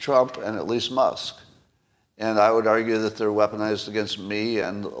least Trump and at least Musk. And I would argue that they're weaponized against me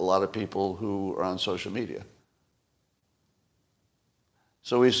and a lot of people who are on social media.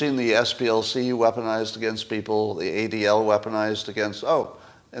 So we've seen the SPLC weaponized against people, the ADL weaponized against,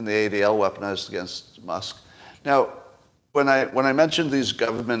 and the ADL weaponized against Musk. Now, when I mentioned these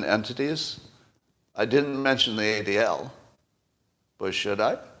government entities, I didn't mention the ADL, but should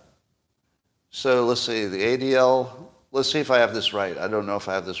I? So let's see, the ADL, let's see if I have this right. I don't know if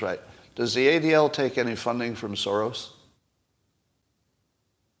I have this right. Does the ADL take any funding from Soros?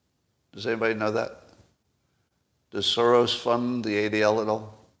 Does anybody know that? Does Soros fund the ADL at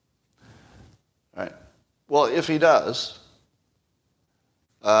all? All right. Well, if he does,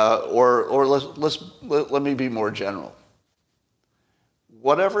 or let me be more general.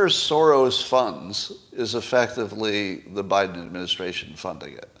 Whatever Soros funds is effectively the Biden administration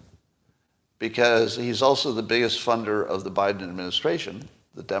funding it, because he's also the biggest funder of the Biden administration,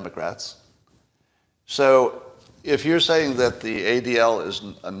 the Democrats. So if you're saying that the ADL is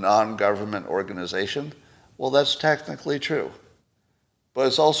a non-government organization, well, that's technically true. But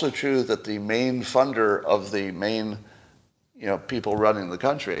it's also true that the main funder of the main, people running the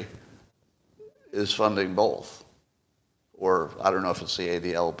country is funding both. Or I don't know if it's the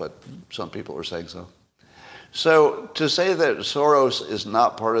ADL, but some people are saying so. So to say that Soros is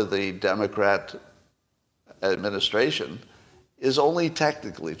not part of the Democrat administration is only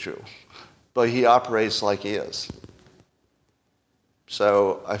technically true, but he operates like he is.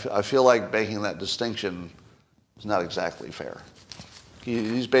 So I feel like making that distinction is not exactly fair.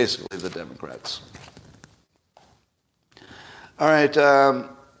 He's basically the Democrats. All right,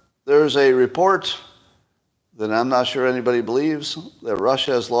 there's a report that I'm not sure anybody believes, that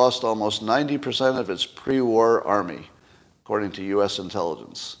Russia has lost almost 90% of its pre-war army, according to U.S.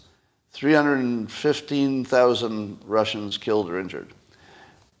 intelligence. 315,000 Russians killed or injured.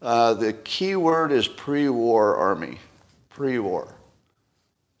 The key word is pre-war army, pre-war.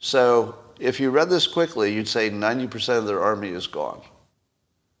 So if you read this quickly, you'd say 90% of their army is gone.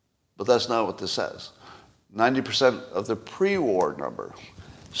 But that's not what this says. 90% of the pre-war number.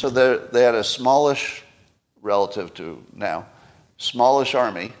 So they had a smallish, relative to now, smallish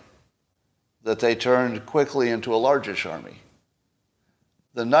army that they turned quickly into a largish army.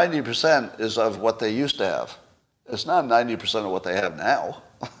 The 90% is of what they used to have. It's not 90% of what they have now.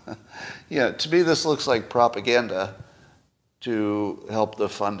 To me, this looks like propaganda to help the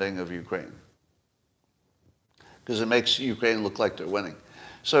funding of Ukraine, because it makes Ukraine look like they're winning.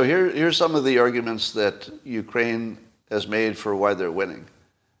 So here's some of the arguments that Ukraine has made for why they're winning.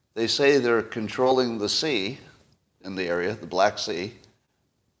 They say they're controlling the sea in the area, the Black Sea,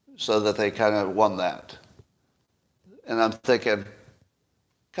 so that they kind of won that. And I'm thinking,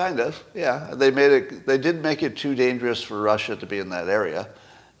 kind of, yeah. They did make it too dangerous for Russia to be in that area,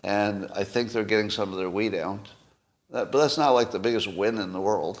 and I think they're getting some of their wheat out. But that's not like the biggest win in the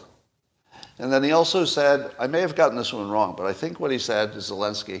world. And then he also said, I may have gotten this one wrong, but I think what he said,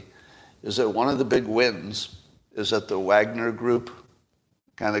 Zelensky, is that one of the big wins is that the Wagner Group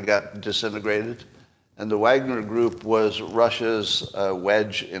kind of got disintegrated. And the Wagner Group was Russia's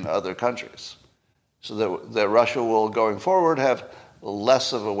wedge in other countries. So that Russia will, going forward, have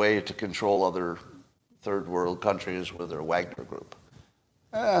less of a way to control other third world countries with their Wagner Group.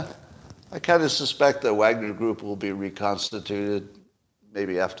 I kind of suspect the Wagner Group will be reconstituted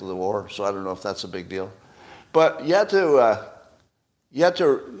maybe after the war, so I don't know if that's a big deal. But Zelensky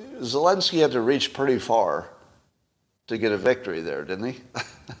had to reach pretty far to get a victory there, didn't he?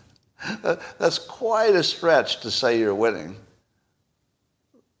 That's quite a stretch to say you're winning,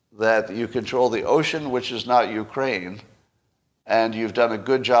 that you control the ocean, which is not Ukraine, and you've done a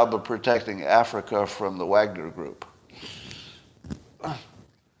good job of protecting Africa from the Wagner Group.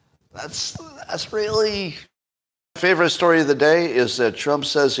 That's really... My favorite story of the day is that Trump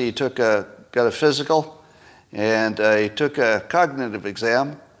says he got a physical, and he took a cognitive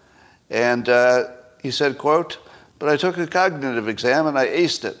exam, and he said, quote, "But I took a cognitive exam and I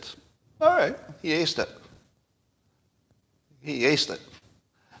aced it." All right, he aced it. He aced it.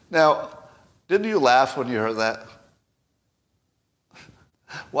 Now, didn't you laugh when you heard that?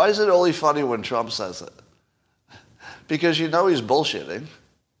 Why is it only funny when Trump says it? Because you know he's bullshitting,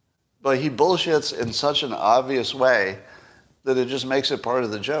 but he bullshits in such an obvious way that it just makes it part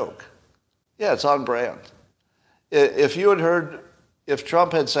of the joke. Yeah, it's on brand. If you had heard, if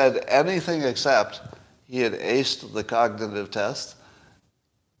Trump had said anything except he had aced the cognitive test,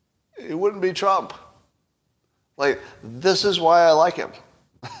 it wouldn't be Trump. Like, this is why I like him.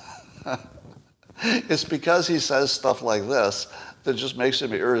 It's because he says stuff like this that just makes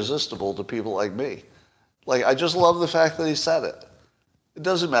him irresistible to people like me. Like, I just love the fact that he said it. It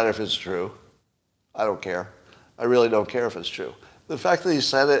doesn't matter if it's true. I don't care. I really don't care if it's true. The fact that he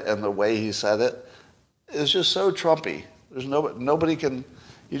said it and the way he said it is just so Trumpy. There's nobody can,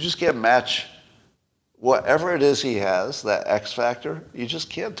 you just can't match whatever it is he has, that X factor, you just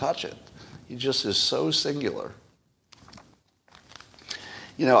can't touch it. He just is so singular.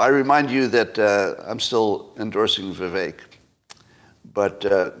 You know, I remind you that I'm still endorsing Vivek,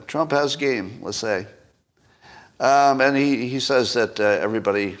 but Trump has game, let's say. And he says that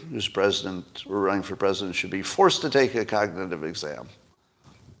everybody who's president or running for president should be forced to take a cognitive exam.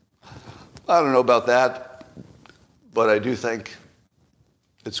 I don't know about that, but I do think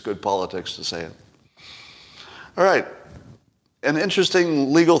it's good politics to say it. All right. An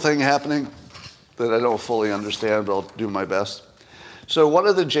interesting legal thing happening that I don't fully understand, but I'll do my best. So one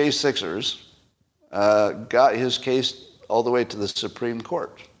of the J6ers got his case all the way to the Supreme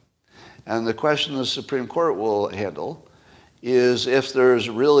Court. And the question the Supreme Court will handle is if there's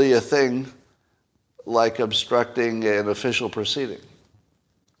really a thing like obstructing an official proceeding.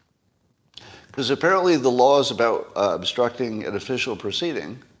 Because apparently the laws about obstructing an official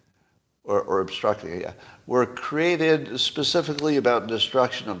proceeding, or obstructing it, yeah, were created specifically about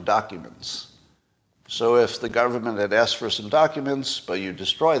destruction of documents. So if the government had asked for some documents, but you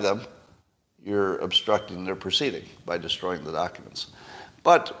destroy them, you're obstructing their proceeding by destroying the documents.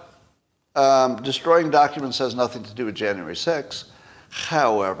 But destroying documents has nothing to do with January 6th.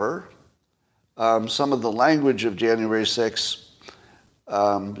 However, some of the language of January 6th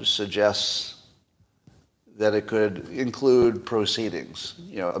suggests that it could include proceedings,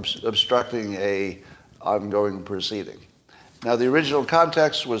 you know, obstructing a ongoing proceeding. Now, the original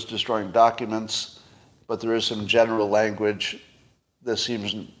context was destroying documents, but there is some general language that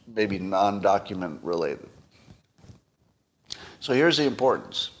seems maybe non-document related. So here's the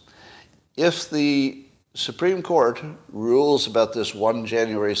importance. If the Supreme Court rules about this one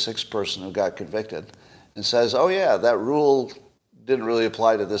January 6th person who got convicted and says, oh yeah, that rule didn't really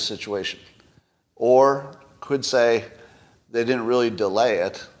apply to this situation, or could say they didn't really delay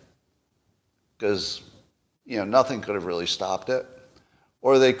it because, you know, nothing could have really stopped it,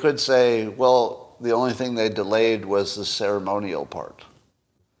 or they could say, well, the only thing they delayed was the ceremonial part.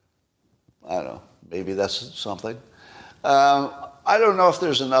 I don't know, maybe that's something. I don't know if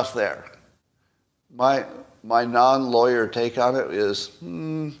there's enough there. My non-lawyer take on it is,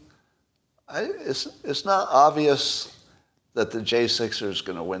 it's not obvious that the J6 is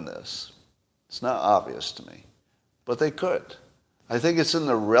going to win this. It's not obvious to me, but they could. I think it's in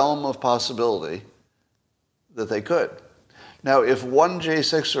the realm of possibility that they could. Now, if one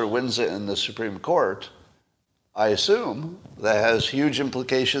J6er wins it in the Supreme Court, I assume that has huge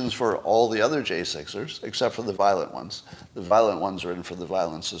implications for all the other J6ers, except for the violent ones. The violent ones are in for the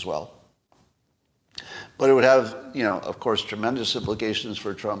violence as well. But it would have, you know, of course, tremendous implications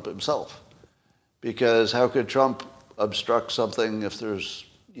for Trump himself. Because how could Trump obstruct something if there's,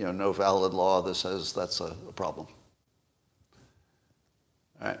 you know, no valid law that says that's a problem?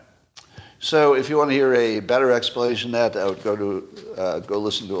 All right. So if you want to hear a better explanation of that, I would go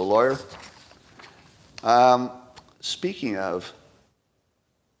listen to a lawyer. Speaking of,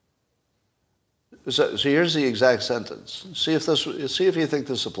 so here's the exact sentence. See if you think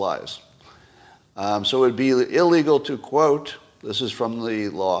this applies. So it would be illegal to, quote, this is from the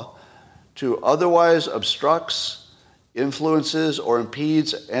law, to otherwise obstructs, influences, or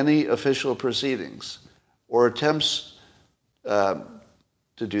impedes any official proceedings, or attempts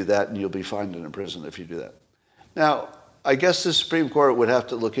to do that, and you'll be fined and imprisoned if you do that. Now, I guess the Supreme Court would have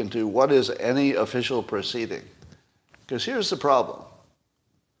to look into what is any official proceeding. Because here's the problem.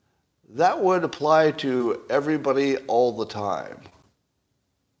 That would apply to everybody all the time.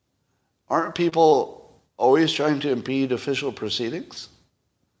 Aren't people always trying to impede official proceedings?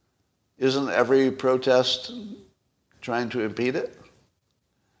 Isn't every protest trying to impede it?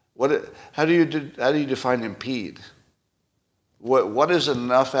 How do you define impede? What is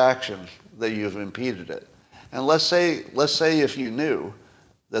enough action that you've impeded it. And let's say if you knew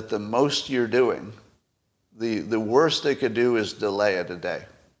that the most you're doing, the worst they could do is delay it a day.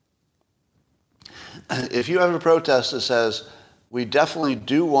 If you have a protest that says, we definitely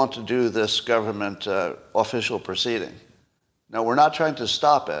do want to do this government official proceeding. Now, we're not trying to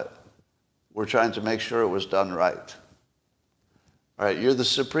stop it. We're trying to make sure it was done right. All right, you're the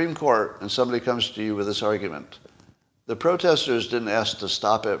Supreme Court, and somebody comes to you with this argument. The protesters didn't ask to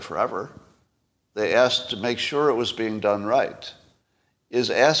stop it forever. They asked to make sure it was being done right. Is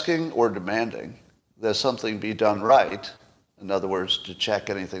asking or demanding that something be done right, in other words, to check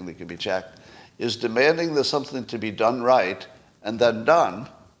anything that can be checked, is demanding that something to be done right and then done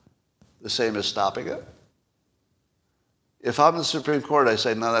the same as stopping it? If I'm the Supreme Court, I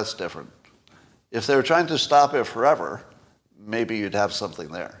say, no, that's different. If they were trying to stop it forever, maybe you'd have something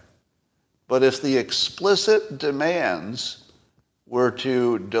there. But if the explicit demands were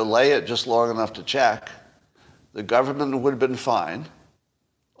to delay it just long enough to check, the government would have been fine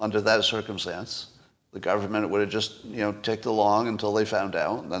under that circumstance. The government would have just, ticked along until they found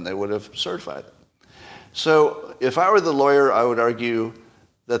out, and then they would have certified it. So if I were the lawyer, I would argue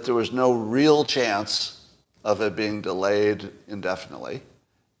that there was no real chance of it being delayed indefinitely,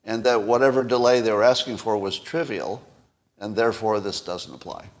 and that whatever delay they were asking for was trivial, and therefore this doesn't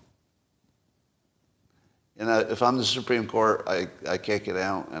apply. And if I'm the Supreme Court, I kick it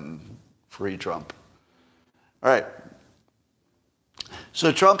out and free Trump. All right.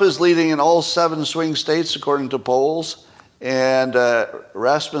 So Trump is leading in all 7 swing states according to polls, and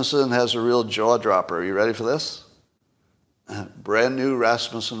Rasmussen has a real jaw dropper. Are you ready for this? Brand new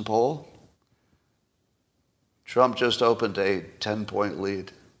Rasmussen poll. Trump just opened a 10-point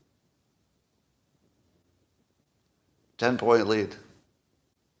lead. 10-point lead.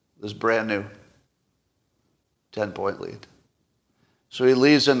 This is brand new. 10-point lead. So he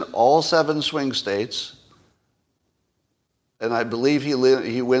leads in all 7 swing states, and I believe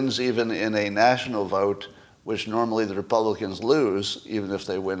he wins even in a national vote, which normally the Republicans lose, even if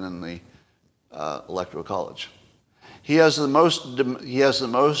they win in the Electoral College. He has the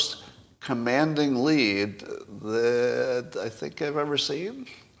most commanding lead that I think I've ever seen.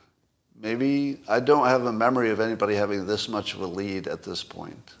 Maybe I don't have a memory of anybody having this much of a lead at this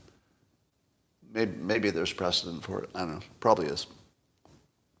point. Maybe there's precedent for it. I don't know. Probably is.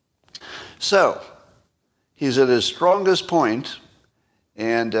 So he's at his strongest point,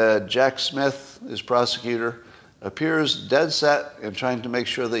 and Jack Smith, his prosecutor, appears dead set in trying to make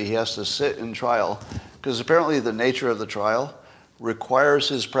sure that he has to sit in trial, because apparently the nature of the trial requires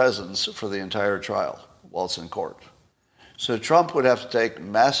his presence for the entire trial while it's in court. So Trump would have to take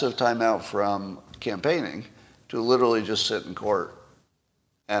massive time out from campaigning to literally just sit in court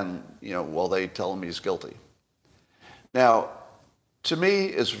and, while they tell him he's guilty. Now, to me,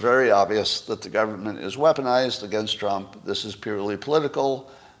 it's very obvious that the government is weaponized against Trump. This is purely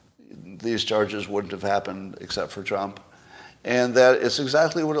political. These charges wouldn't have happened except for Trump. And that it's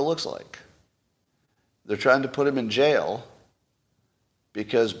exactly what it looks like. They're trying to put him in jail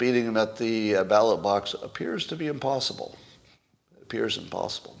because beating him at the ballot box appears to be impossible. It appears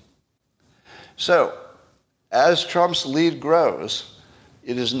impossible. So, as Trump's lead grows,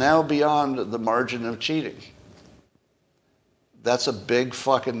 it is now beyond the margin of cheating. That's a big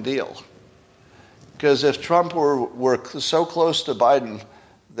fucking deal. Because if Trump were so close to Biden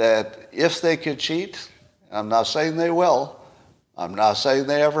that if they could cheat, I'm not saying they will, I'm not saying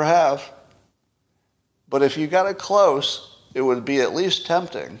they ever have, but if you got it close, it would be at least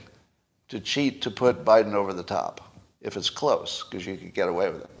tempting to cheat to put Biden over the top, if it's close, because you could get away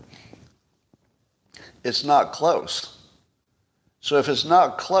with it. It's not close. So if it's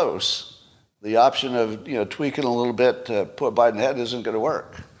not close, the option of tweaking a little bit to put Biden ahead isn't going to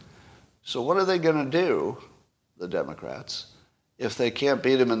work. So what are they going to do, the Democrats, if they can't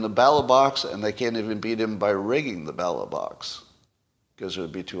beat him in the ballot box and they can't even beat him by rigging the ballot box? Because it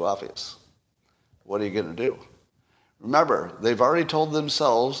would be too obvious. What are you going to do? Remember, they've already told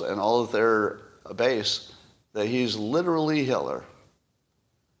themselves and all of their base that he's literally Hitler.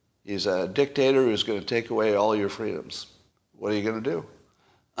 He's a dictator who's going to take away all your freedoms. What are you going to do?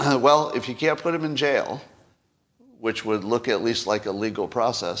 Well, if you can't put him in jail, which would look at least like a legal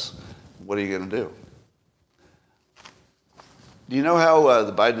process, what are you going to do? Do you know how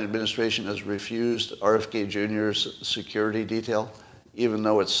the Biden administration has refused RFK Jr.'s security detail, even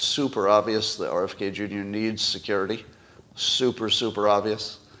though it's super obvious that RFK Jr. needs security? Super, super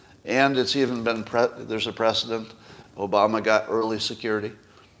obvious. And it's even been, there's a precedent. Obama got early security.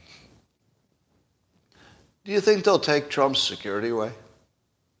 Do you think they'll take Trump's security away?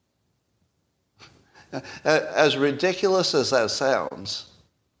 As ridiculous as that sounds,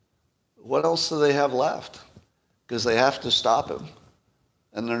 what else do they have left? Because they have to stop him,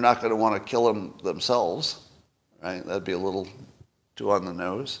 and they're not going to want to kill him themselves, right? That'd be a little too on the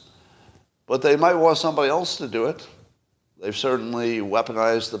nose. But they might want somebody else to do it. They've certainly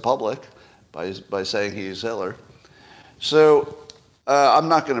weaponized the public by saying he's Hitler. So I'm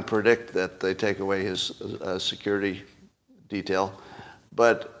not going to predict that they take away his security detail,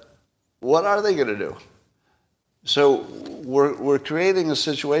 but what are they going to do? So we're creating a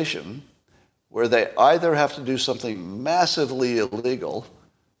situation where they either have to do something massively illegal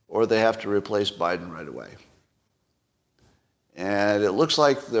or they have to replace Biden right away. And it looks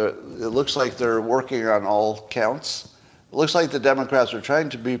like they're working on all counts. It looks like the Democrats are trying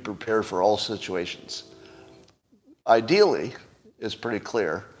to be prepared for all situations. Ideally, it's pretty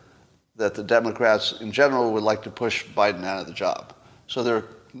clear that the Democrats in general would like to push Biden out of the job. So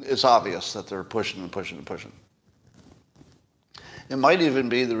it's obvious that they're pushing and pushing and pushing. It might even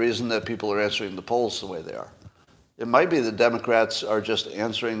be the reason that people are answering the polls the way they are. It might be the Democrats are just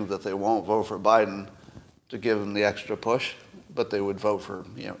answering that they won't vote for Biden to give him the extra push, but they would vote for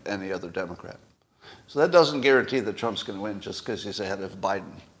any other Democrat. So that doesn't guarantee that Trump's going to win just because he's ahead of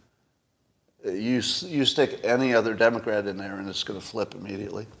Biden. You stick any other Democrat in there and it's going to flip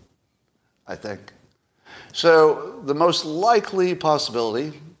immediately, I think. So the most likely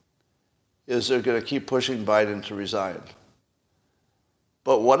possibility is they're going to keep pushing Biden to resign.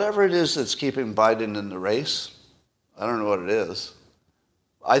 But whatever it is that's keeping Biden in the race, I don't know what it is.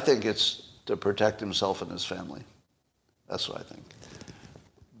 I think it's to protect himself and his family. That's what I think.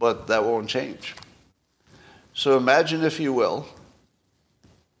 But that won't change. So imagine, if you will,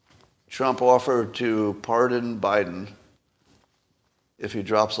 Trump offered to pardon Biden if he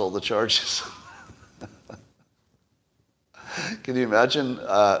drops all the charges. Can you imagine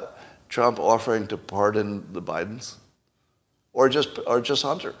Trump offering to pardon the Bidens? Or just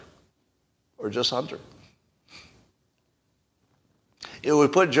Hunter. Or just Hunter. It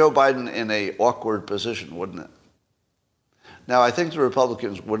would put Joe Biden in an awkward position, wouldn't it? Now, I think the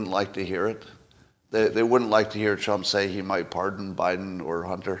Republicans wouldn't like to hear it. They wouldn't like to hear Trump say he might pardon Biden or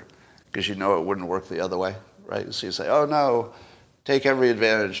Hunter, because it wouldn't work the other way, right? So you say, oh, no, take every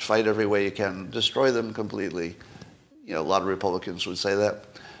advantage, fight every way you can, destroy them completely. A lot of Republicans would say that.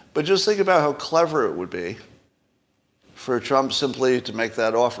 But just think about how clever it would be for Trump simply to make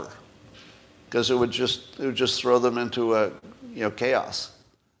that offer, because it would just throw them into chaos,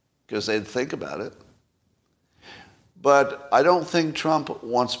 because they'd think about it. But I don't think Trump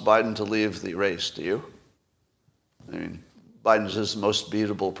wants Biden to leave the race, do you? I mean, Biden's his most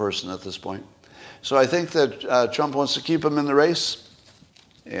beatable person at this point. So I think that Trump wants to keep him in the race,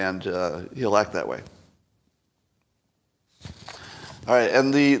 and he'll act that way. All right,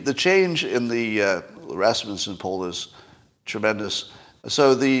 and the change in the Rasmussen poll is tremendous.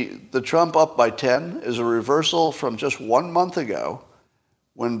 So the Trump up by 10 is a reversal from just 1 month ago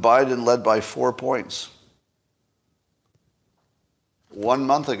when Biden led by 4 points. 1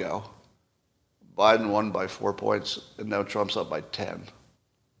 month ago, Biden won by 4 points, and now Trump's up by 10.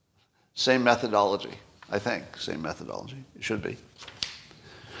 Same methodology, I think. Same methodology. It should be.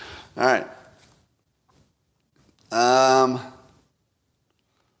 All right.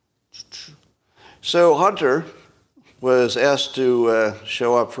 So Hunter was asked to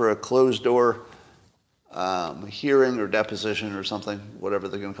show up for a closed-door hearing or deposition or something, whatever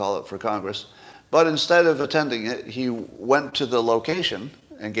they're going to call it, for Congress. But instead of attending it, he went to the location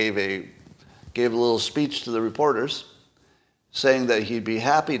and gave a little speech to the reporters, saying that he'd be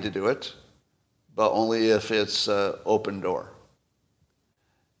happy to do it, but only if it's open door.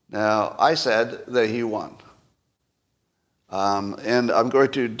 Now, I said that he won. And I'm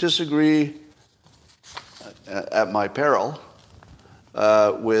going to disagree at my peril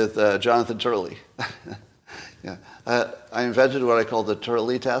with Jonathan Turley. Yeah. I invented what I call the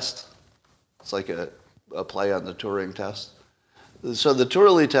Turley test. It's like a play on the Turing test. So the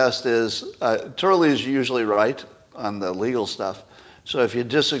Turley test is, Turley is usually right on the legal stuff. So if you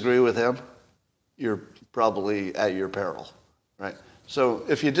disagree with him, you're probably at your peril, right? So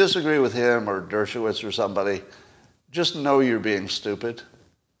if you disagree with him or Dershowitz or somebody, just know you're being stupid,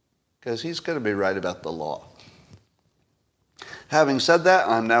 because he's going to be right about the law. Having said that,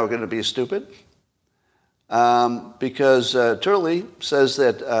 I'm now going to be stupid, because Turley says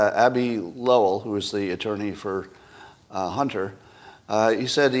that Abby Lowell, who is the attorney for Hunter, he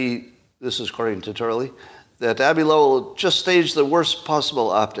said this is according to Turley, that Abby Lowell just staged the worst possible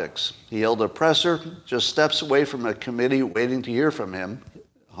optics. He held a presser just steps away from a committee waiting to hear from him,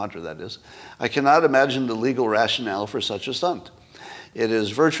 Hunter that is. I cannot imagine the legal rationale for such a stunt. It is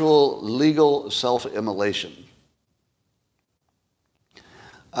virtual legal self-immolation.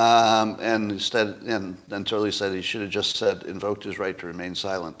 And then Turley said he should have just said, invoked his right to remain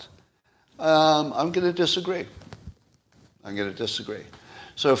silent. I'm going to disagree.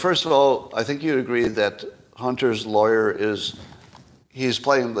 So first of all, I think you'd agree that Hunter's lawyer he's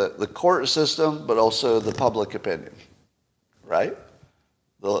playing the court system, but also the public opinion, right?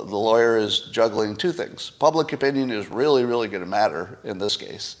 The lawyer is juggling two things. Public opinion is really, really going to matter in this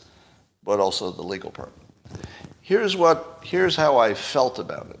case, but also the legal part. Here's how I felt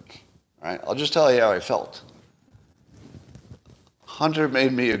about it. All right? I'll just tell you how I felt. Hunter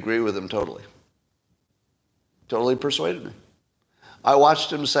made me agree with him totally. Totally persuaded me. I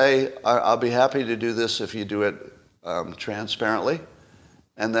watched him say, I'll be happy to do this if you do it transparently.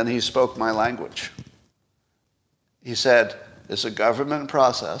 And then he spoke my language. He said, it's a government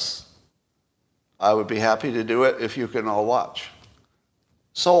process. I would be happy to do it if you can all watch.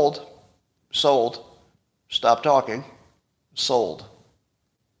 Sold. Stop talking. Sold.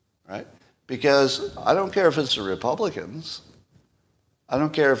 Right? Because I don't care if it's the Republicans. I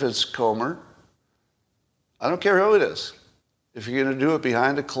don't care if it's Comer. I don't care who it is. If you're going to do it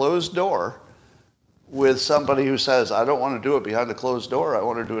behind a closed door with somebody who says, I don't want to do it behind a closed door, I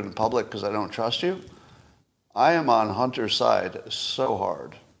want to do it in public because I don't trust you, I am on Hunter's side so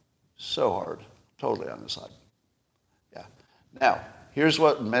hard, totally on his side. Yeah. Now, here's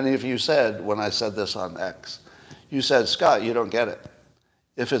what many of you said when I said this on X. You said, Scott, you don't get it.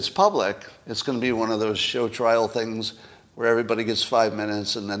 If it's public, it's going to be one of those show trial things where everybody gets 5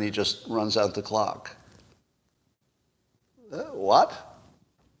 minutes and then he just runs out the clock. What?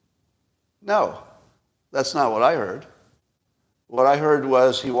 No, that's not what I heard. What I heard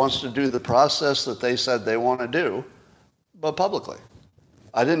was he wants to do the process that they said they want to do, but publicly.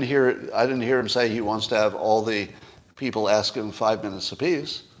 I didn't hear him say he wants to have all the people ask him 5 minutes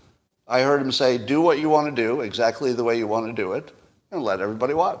apiece. I heard him say, do what you want to do, exactly the way you want to do it, and let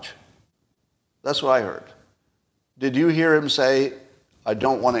everybody watch. That's what I heard. Did you hear him say, I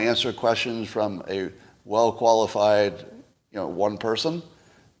don't want to answer questions from a well-qualified, one person?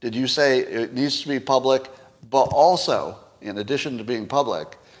 Did you say it needs to be public, but also, in addition to being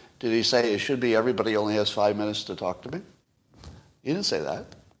public, did he say it should be everybody only has 5 minutes to talk to me? He didn't say that.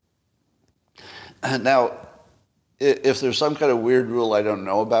 And now, if there's some kind of weird rule I don't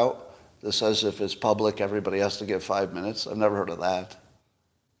know about that says if it's public, everybody has to get 5 minutes, I've never heard of that.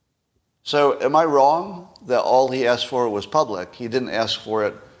 So am I wrong that all he asked for was public? He didn't ask for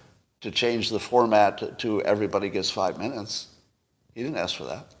it to change the format to everybody gets 5 minutes. He didn't ask for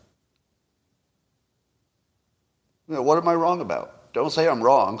that. What am I wrong about? Don't say I'm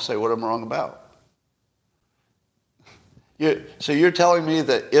wrong. Say what I'm wrong about. So you're telling me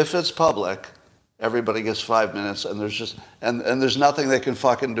that if it's public, everybody gets 5 minutes and there's just and there's nothing they can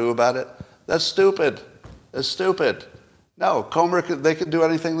fucking do about it? That's stupid. That's stupid. No, Comer, they can do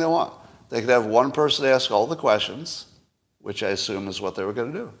anything they want. They could have one person ask all the questions, which I assume is what they were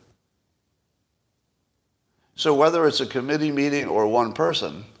going to do. So whether it's a committee meeting or one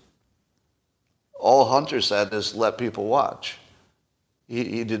person, all Hunter said is let people watch.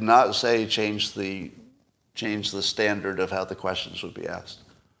 He did not say change the standard of how the questions would be asked.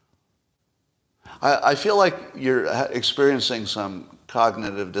 I feel like you're experiencing some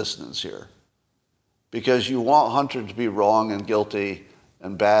cognitive dissonance here because you want Hunter to be wrong and guilty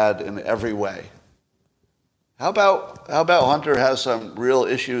and bad in every way. How about Hunter has some real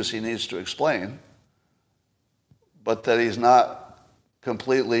issues he needs to explain, but that he's not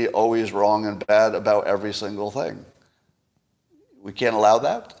completely always wrong and bad about every single thing? We can't allow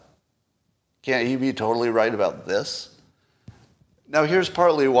that? Can't he be totally right about this? Now, here's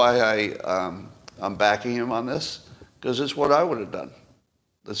partly why I'm backing him on this, because it's what I would have done.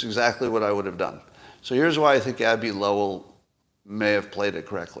 That's exactly what I would have done. So here's why I think Abby Lowell may have played it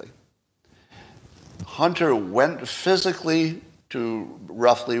correctly. Hunter went physically to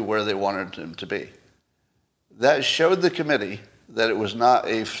roughly where they wanted him to be. That showed the committee that it was not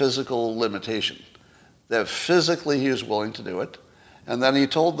a physical limitation, that physically he was willing to do it. And then he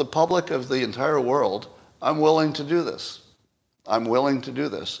told the public of the entire world, I'm willing to do this. I'm willing to do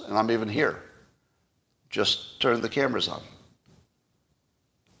this, and I'm even here. Just turn the cameras on.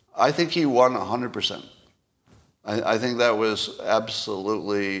 I think he won 100%. I think that was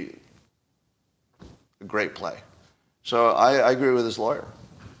absolutely a great play. So I agree with his lawyer.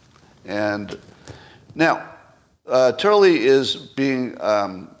 And now, Turley is being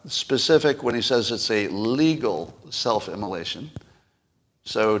specific when he says it's a legal self-immolation.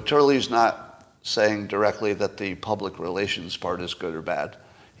 So Turley's not saying directly that the public relations part is good or bad.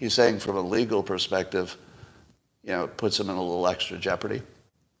 He's saying from a legal perspective, it puts him in a little extra jeopardy.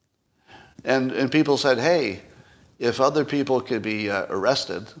 And people said, hey, if other people could be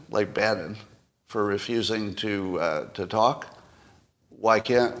arrested, like Bannon, for refusing to talk, why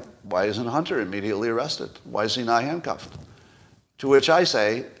isn't Hunter immediately arrested? Why is he not handcuffed? To which I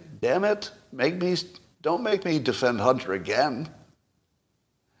say, damn it, don't make me defend Hunter again.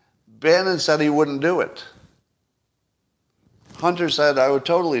 Bannon said he wouldn't do it. Hunter said, I would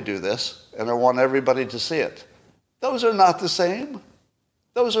totally do this, and I want everybody to see it. Those are not the same.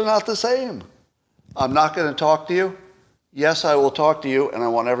 Those are not the same. I'm not going to talk to you. Yes, I will talk to you, and I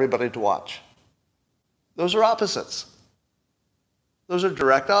want everybody to watch. Those are opposites. Those are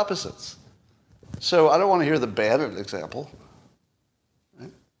direct opposites. So I don't want to hear the Bannon example.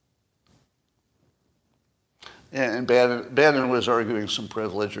 Right? And Bannon was arguing some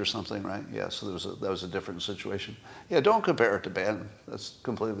privilege or something, right? Yeah, so that was a different situation. Yeah, don't compare it to Bannon. That's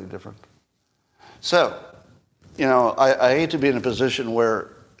completely different. So, I hate to be in a position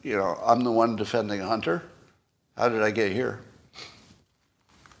where, I'm the one defending Hunter. How did I get here?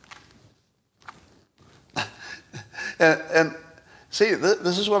 and see,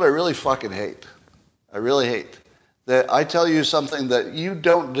 this is what I really fucking hate. I really hate. That I tell you something that you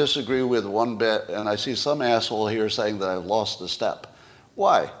don't disagree with one bit, and I see some asshole here saying that I've lost a step.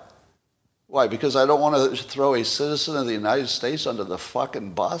 Why? Why? Because I don't want to throw a citizen of the United States under the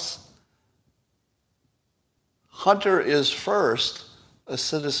fucking bus? Hunter is first a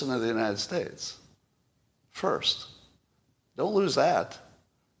citizen of the United States. First. Don't lose that.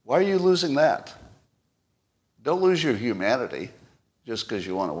 Why are you losing that? Don't lose your humanity just because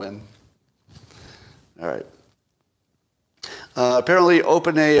you want to win. All right. Apparently,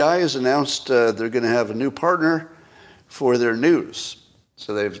 OpenAI has announced they're going to have a new partner for their news.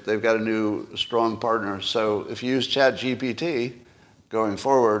 So they've got a new strong partner. So if you use ChatGPT going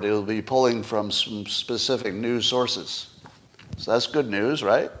forward, it'll be pulling from some specific news sources. So that's good news,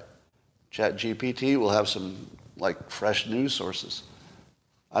 right? ChatGPT will have some fresh news sources.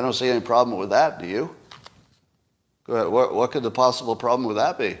 I don't see any problem with that, do you? Go ahead. What could the possible problem with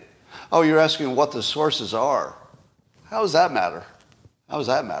that be? Oh, you're asking what the sources are. How does that matter? How does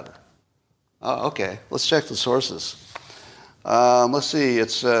that matter? Oh, okay. Let's check the sources. Let's see.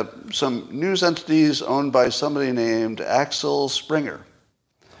 It's some news entities owned by somebody named Axel Springer.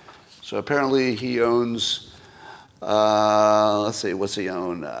 So apparently he owns, let's see, what's he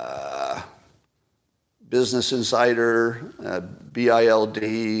own? Business Insider, BILD,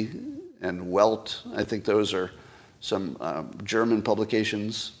 and Welt. I think those are some German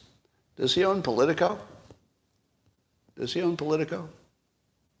publications. Does he own Politico? Does he own Politico?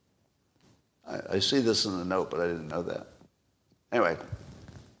 I see this in the note, but I didn't know that. Anyway,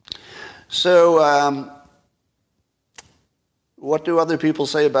 so what do other people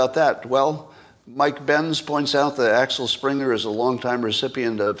say about that? Well, Mike Benz points out that Axel Springer is a longtime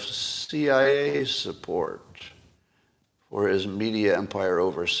recipient of CIA support for his media empire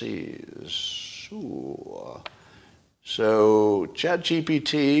overseas. Ooh. So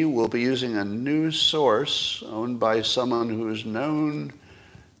ChatGPT will be using a news source owned by someone who is known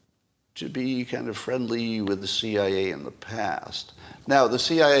to be kind of friendly with the CIA in the past. Now, the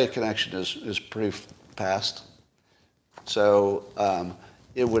CIA connection is pretty past. So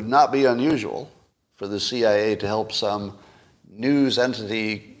it would not be unusual for the CIA to help some news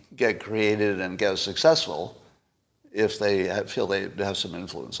entity get created and get successful if they feel they have some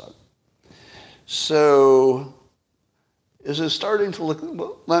influence on it. So is it starting to look...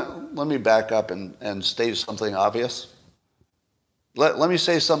 Well, let me back up and state something obvious. Let me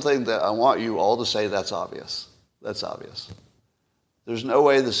say something that I want you all to say that's obvious. That's obvious. There's no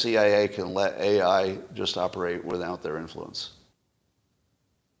way the CIA can let AI just operate without their influence.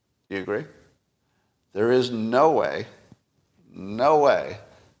 Do you agree? There is no way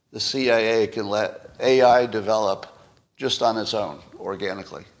the CIA can let AI develop just on its own,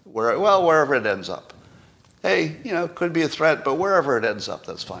 organically. Wherever it ends up. Hey, could be a threat, but wherever it ends up,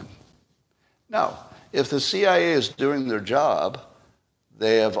 that's fine. No. If the CIA is doing their job,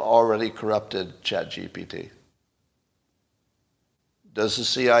 they have already corrupted ChatGPT. Does the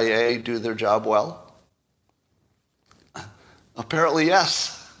CIA do their job well? Apparently,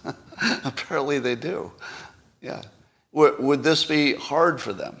 yes. Apparently they do. Yeah. Would this be hard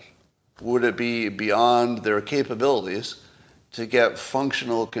for them? Would it be beyond their capabilities to get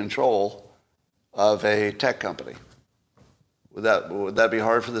functional control of a tech company? Would that be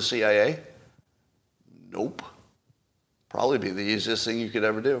hard for the CIA? Nope. Probably be the easiest thing you could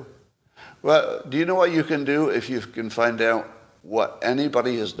ever do. Well, do you know what you can do if you can find out what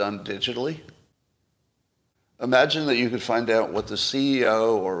anybody has done digitally? Imagine that you could find out what the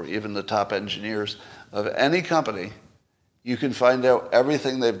CEO or even the top engineers of any company, you can find out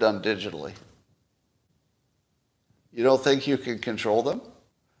everything they've done digitally. You don't think you can control them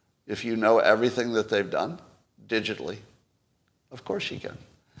if you know everything that they've done digitally? Of course you can.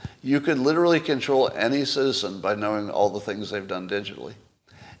 You could literally control any citizen by knowing all the things they've done digitally.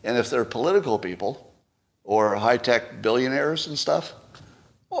 And if they're political people or high-tech billionaires and stuff,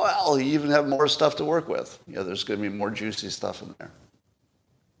 well, you even have more stuff to work with. There's going to be more juicy stuff in there.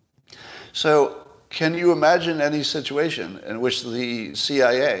 So can you imagine any situation in which the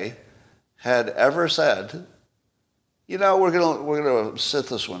CIA had ever said, we're going to sit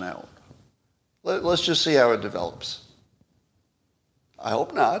this one out. Let's just see how it develops. I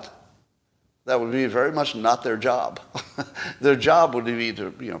hope not. That would be very much not their job. Their job would be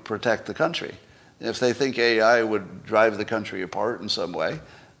to protect the country. And if they think AI would drive the country apart in some way,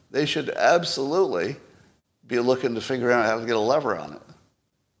 they should absolutely be looking to figure out how to get a lever on it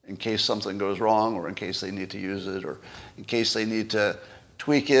in case something goes wrong, or in case they need to use it, or in case they need to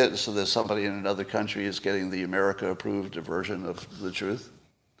tweak it so that somebody in another country is getting the America-approved version of the truth.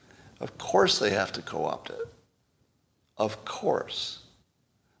 Of course they have to co-opt it. Of course.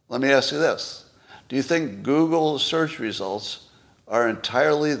 Let me ask you this. Do you think Google search results are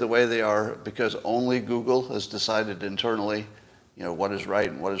entirely the way they are because only Google has decided internally, what is right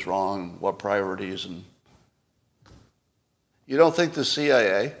and what is wrong, what priorities? And you don't think the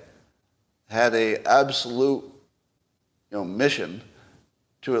CIA had an absolute mission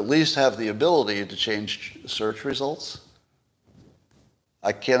to at least have the ability to change search results?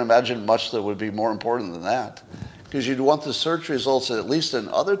 I can't imagine much that would be more important than that, because you'd want the search results, at least in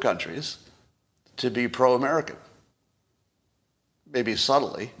other countries, to be pro-American. Maybe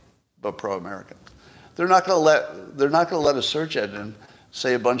subtly, but pro-American. They're not going to let a search engine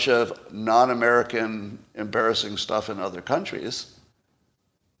say a bunch of non-American embarrassing stuff in other countries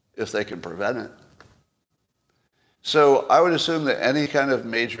if they can prevent it. So I would assume that any kind of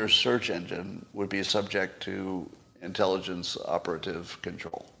major search engine would be subject to intelligence operative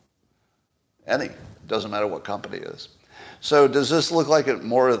control. Any. Doesn't matter what company it is. So does this look like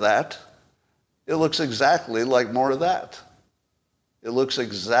more of that? It looks exactly like more of that. It looks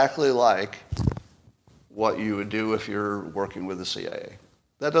exactly like what you would do if you're working with the CIA.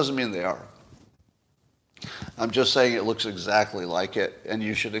 That doesn't mean they are. I'm just saying it looks exactly like it, and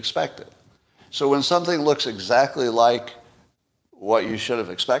you should expect it. So when something looks exactly like what you should have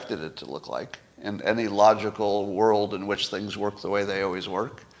expected it to look like, in any logical world in which things work the way they always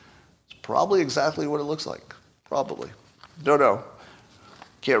work, it's probably exactly what it looks like. Probably. Don't know.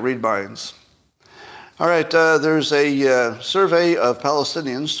 Can't read minds. All right, there's a survey of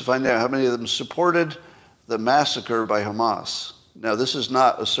Palestinians to find out how many of them supported the massacre by Hamas. Now, this is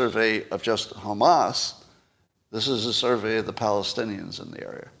not a survey of just Hamas. This is a survey of the Palestinians in the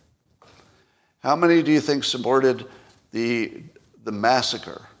area. How many do you think supported the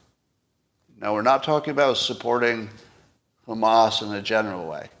massacre? Now, we're not talking about supporting Hamas in a general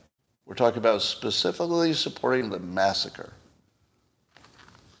way. We're talking about specifically supporting the massacre.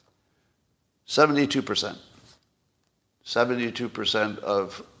 72%. 72%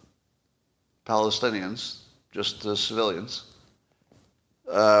 of Palestinians, just the civilians,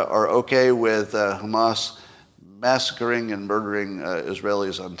 are okay with Hamas massacring and murdering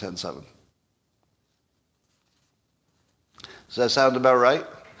Israelis on 10/7. Does that sound about right?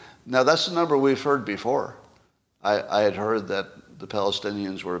 Now, that's the number we've heard before. I had heard that the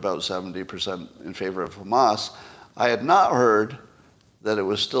Palestinians were about 70% in favor of Hamas. I had not heard that it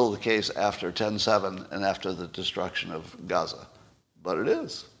was still the case after 10/7 and after the destruction of Gaza. But it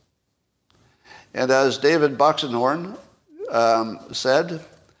is. And as David Boxenhorn said,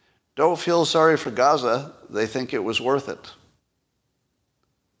 don't feel sorry for Gaza. They think it was worth it.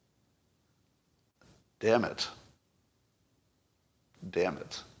 Damn it. Damn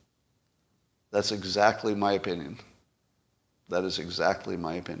it. That's exactly my opinion. That is exactly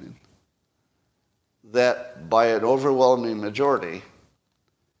my opinion. That by an overwhelming majority,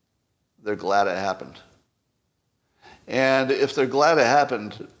 they're glad it happened. And if they're glad it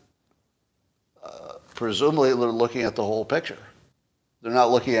happened, presumably they're looking at the whole picture. They're not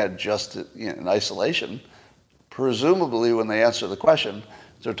looking at just in isolation. Presumably, when they answer the question,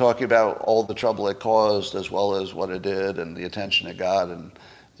 they're talking about all the trouble it caused as well as what it did and the attention it got and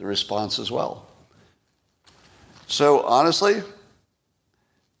the response as well. So honestly,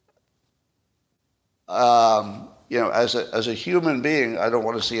 as a human being, I don't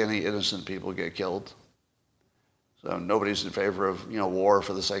want to see any innocent people get killed. So nobody's in favor of war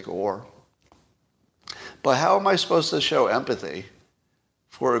for the sake of war. But how am I supposed to show empathy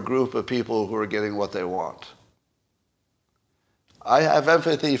for a group of people who are getting what they want? I have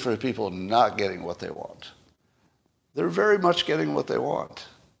empathy for people not getting what they want. They're very much getting what they want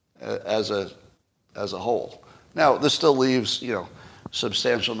as a whole. Now, this still leaves, a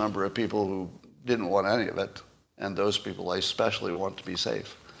substantial number of people who didn't want any of it, and those people I especially want to be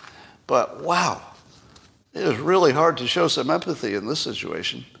safe. But wow, it is really hard to show some empathy in this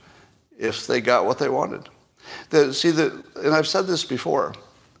situation if they got what they wanted. And I've said this before,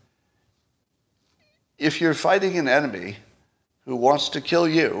 if you're fighting an enemy who wants to kill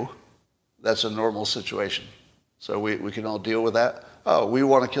you, that's a normal situation. So we can all deal with that. Oh, we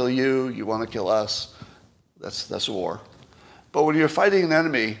want to kill you, you want to kill us. That's a war. But when you're fighting an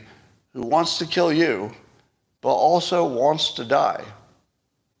enemy who wants to kill you, but also wants to die,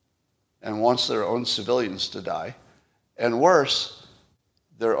 and wants their own civilians to die, and worse,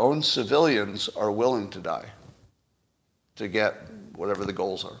 their own civilians are willing to die to get whatever the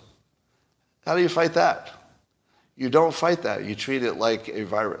goals are. How do you fight that? You don't fight that. You treat it like a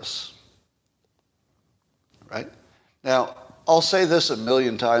virus. Right? Now, I'll say this 1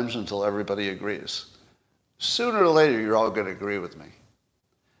 million times until everybody agrees. Sooner or later, you're all going to agree with me.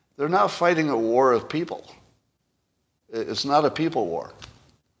 They're not fighting a war of people. It's not a people war.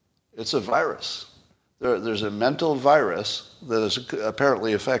 It's a virus. There's a mental virus that has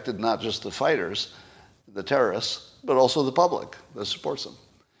apparently affected not just the fighters, the terrorists, but also the public that supports them.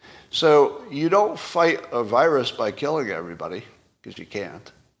 So you don't fight a virus by killing everybody, because you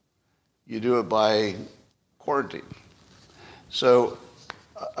can't. You do it by quarantine. So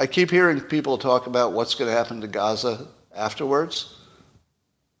I keep hearing people talk about what's going to happen to Gaza afterwards.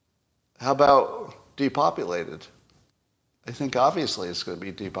 How about depopulated? I think obviously it's going to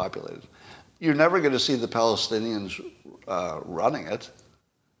be depopulated. You're never going to see the Palestinians running it.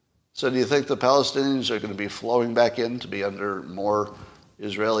 So do you think the Palestinians are going to be flowing back in to be under more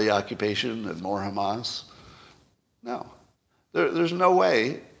Israeli occupation and more Hamas? No. There's no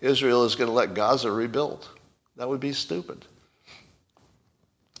way Israel is going to let Gaza rebuild. That would be stupid.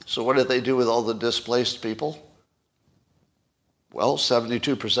 So what did they do with all the displaced people? Well,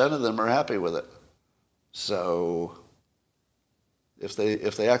 72% of them are happy with it. So if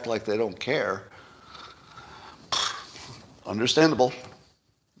they act like they don't care, understandable.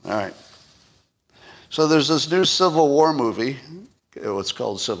 All right. So there's this new Civil War movie. It's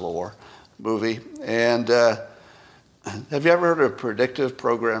called Civil War movie. And have you ever heard of predictive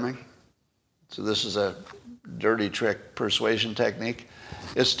programming? So this is a dirty trick persuasion technique.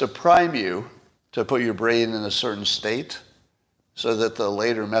 It's to prime you to put your brain in a certain state so that the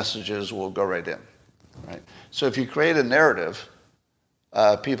later messages will go right in. Right? So if you create a narrative,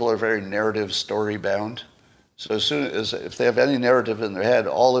 people are very narrative story bound. So as soon as, if they have any narrative in their head,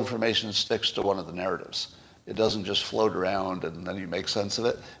 all information sticks to one of the narratives. It doesn't just float around and then you make sense of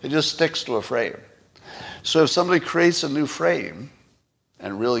it. It just sticks to a frame. So if somebody creates a new frame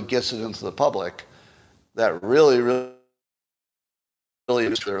and really gets it into the public, that really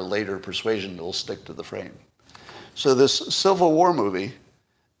is their later persuasion that will stick to the frame. So this Civil War movie,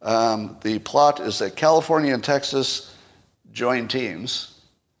 the plot is that California and Texas join teams,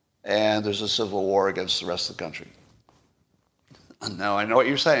 and there's a civil war against the rest of the country. Now, I know what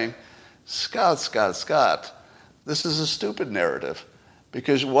you're saying. Scott, this is a stupid narrative,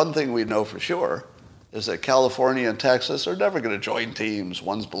 because one thing we know for sure is that California and Texas are never going to join teams.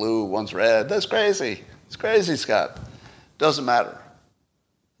 One's blue, one's red. That's crazy. It's crazy, Scott. Doesn't matter.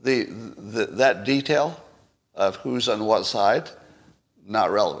 That detail of who's on what side,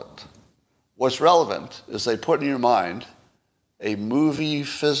 not relevant. What's relevant is they put in your mind a movie,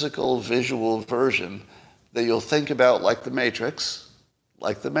 physical, visual version that you'll think about like The Matrix,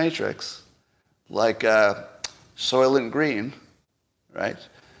 like Soylent Green, right?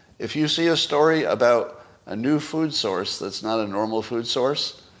 If you see a story about a new food source that's not a normal food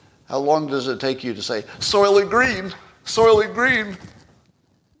source, how long does it take you to say, Soylent Green?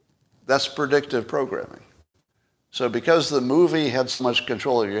 That's predictive programming. So because the movie had so much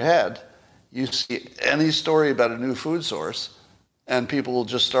control of your head, you see any story about a new food source, and people will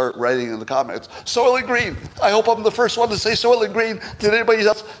just start writing in the comments, Soylent Green. I hope I'm the first one to say Soylent Green. Did anybody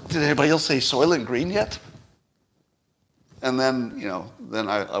else say Soylent Green yet? And then, then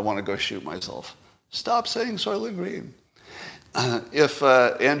I want to go shoot myself. Stop saying Soylent Green. If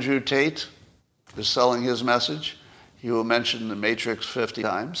Andrew Tate is selling his message, he will mention the Matrix 50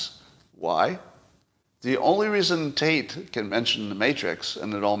 times. Why? The only reason Tate can mention the Matrix,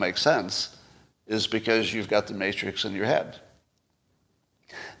 and it all makes sense, is because you've got the Matrix in your head.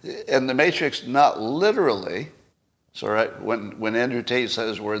 And the Matrix, not literally, so right, when Andrew Tate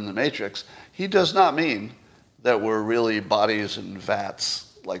says we're in the Matrix, he does not mean that we're really bodies in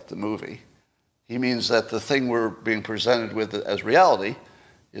vats like the movie. He means that the thing we're being presented with as reality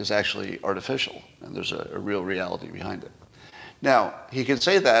is actually artificial, and there's a real reality behind it. Now, he can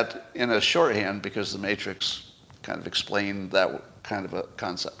say that in a shorthand because the Matrix kind of explain that kind of a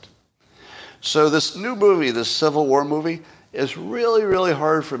concept. So this new movie, this Civil War movie, is really, really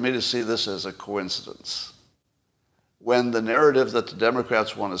hard for me to see this as a coincidence. When the narrative that the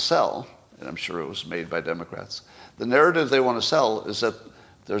Democrats want to sell, and I'm sure it was made by Democrats, the narrative they want to sell is that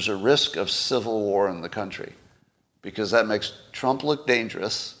there's a risk of civil war in the country because that makes Trump look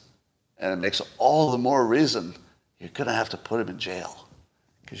dangerous, and it makes all the more reason you're going to have to put him in jail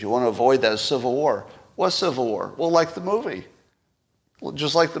because you want to avoid that civil war. What civil war? Well, like the movie. Well,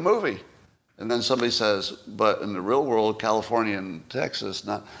 just like the movie. And then somebody says, but in the real world, California and Texas,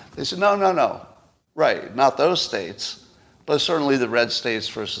 not. They say, no. Right, not those states, but certainly the red states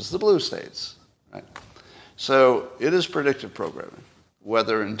versus the blue states. Right? So it is predictive programming.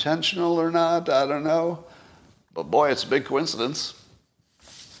 Whether intentional or not, I don't know. But boy, it's a big coincidence.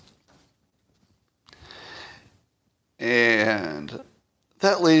 And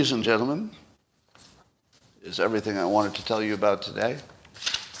that, ladies and gentlemen, is everything I wanted to tell you about today.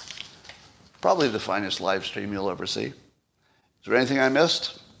 Probably the finest live stream you'll ever see. Is there anything I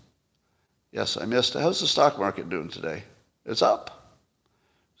missed? Yes, I missed. How's the stock market doing today? It's up.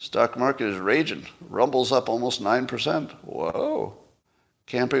 Stock market is raging. Rumble's up almost 9%. Whoa.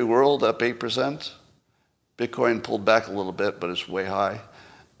 Camping World up 8%. Bitcoin pulled back a little bit, but it's way high.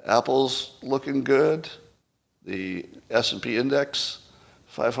 Apple's looking good. The S&P index,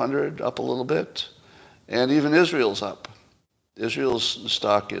 500, up a little bit. And even Israel's up. Israel's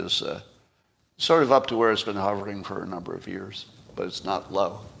stock is sort of up to where it's been hovering for a number of years, but it's not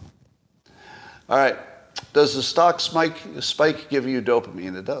low. All right. Does the stock spike give you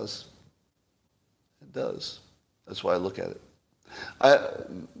dopamine? It does. It does. That's why I look at it.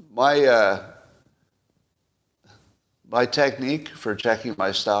 My technique for checking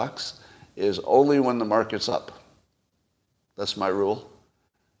my stocks is only when the market's up. That's my rule.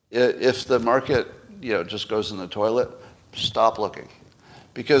 If the market, just goes in the toilet, stop looking.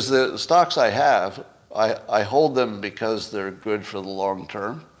 Because the stocks I have, I hold them because they're good for the long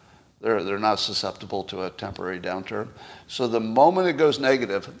term. They're not susceptible to a temporary downturn. So the moment it goes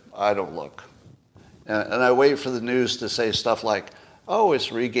negative, I don't look. And I wait for the news to say stuff like, oh,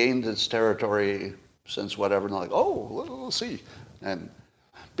 it's regained its territory since whatever. And I'm like, oh, we'll see. And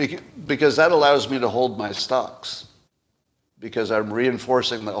because that allows me to hold my stocks. Because I'm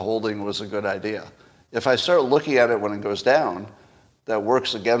reinforcing that holding was a good idea. If I start looking at it when it goes down, that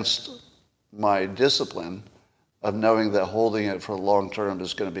works against my discipline of knowing that holding it for the long term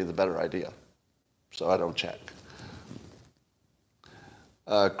is going to be the better idea. So I don't check.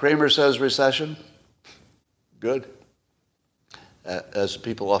 Kramer says recession. Good. As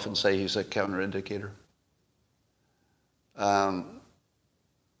people often say, he's a counterindicator.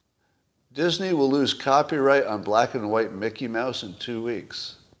 Disney will lose copyright on black and white Mickey Mouse in 2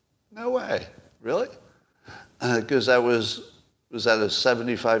 weeks. No way. Really? Because was that a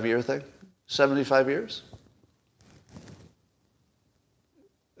 75-year thing? 75 years?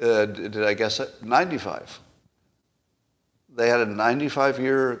 Did I guess it? 95. They had a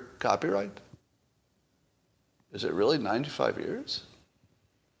 95-year copyright? Is it really 95 years?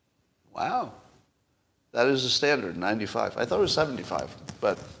 Wow. That is the standard, 95. I thought it was 75,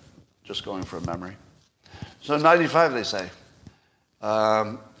 but just going from memory. So 95, they say.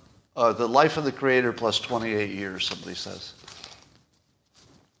 The life of the creator plus 28 years, somebody says.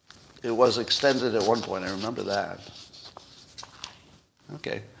 It was extended at one point. I remember that.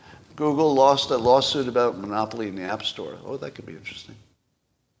 Okay. Google lost a lawsuit about monopoly in the App Store. Oh, that could be interesting.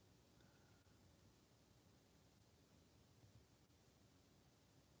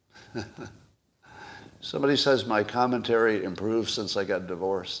 Somebody says my commentary improved since I got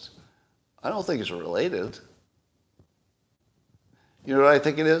divorced. I don't think it's related. You know what I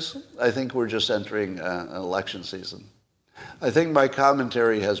think it is? I think we're just entering an election season. I think my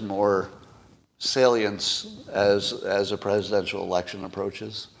commentary has more salience as a presidential election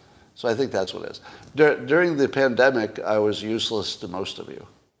approaches. So I think that's what it is. During the pandemic, I was useless to most of you.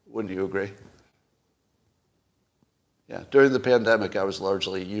 Wouldn't you agree? Yeah, during the pandemic, I was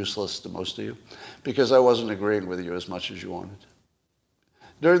largely useless to most of you because I wasn't agreeing with you as much as you wanted.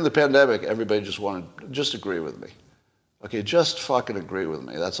 During the pandemic, everybody just wanted, just agree with me. Okay, just fucking agree with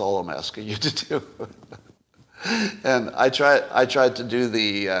me. That's all I'm asking you to do. And I tried to do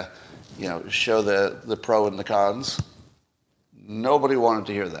the, show the pro and the cons. Nobody wanted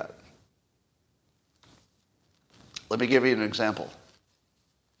to hear that. Let me give you an example.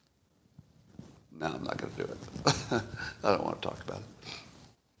 No, I'm not going to do it. I don't want to talk about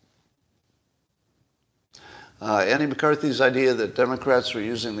it. Andy McCarthy's idea that Democrats were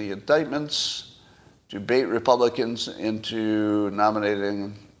using the indictments to bait Republicans into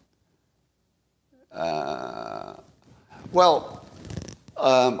nominating Well,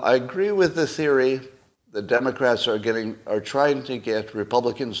 I agree with the theory that Democrats are trying to get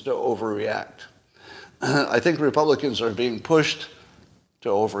Republicans to overreact. I think Republicans are being pushed to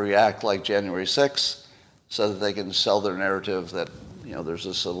overreact like January 6th so that they can sell their narrative that, there's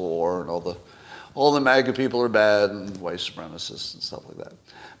a civil war and all the MAGA people are bad and white supremacists and stuff like that.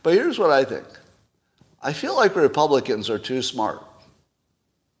 But here's what I think. I feel like Republicans are too smart,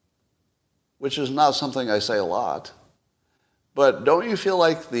 which is not something I say a lot. But don't you feel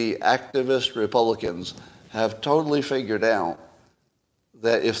like the activist Republicans have totally figured out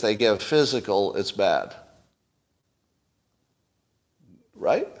that if they get physical, it's bad?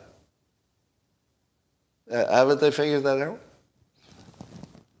 Right? Haven't they figured that out?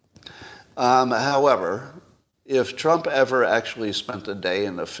 However, if Trump ever actually spent a day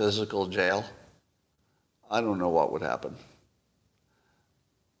in a physical jail, I don't know what would happen.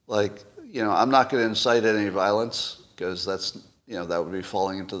 I'm not going to incite any violence because that would be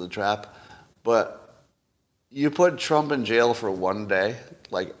falling into the trap. But you put Trump in jail for one day,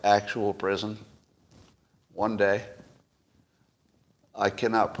 like actual prison, one day, I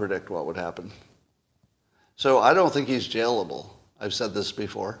cannot predict what would happen. So I don't think he's jailable. I've said this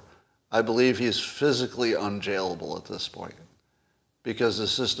before. I believe he's physically unjailable at this point because the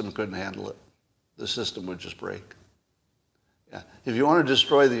system couldn't handle it. The system would just break. Yeah. If you want to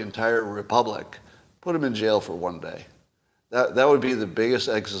destroy the entire republic, put him in jail for one day. That would be the biggest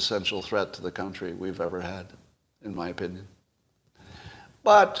existential threat to the country we've ever had, in my opinion.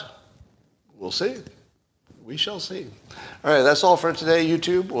 But we'll see. We shall see. All right, that's all for today,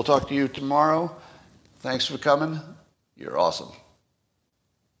 YouTube. We'll talk to you tomorrow. Thanks for coming. You're awesome.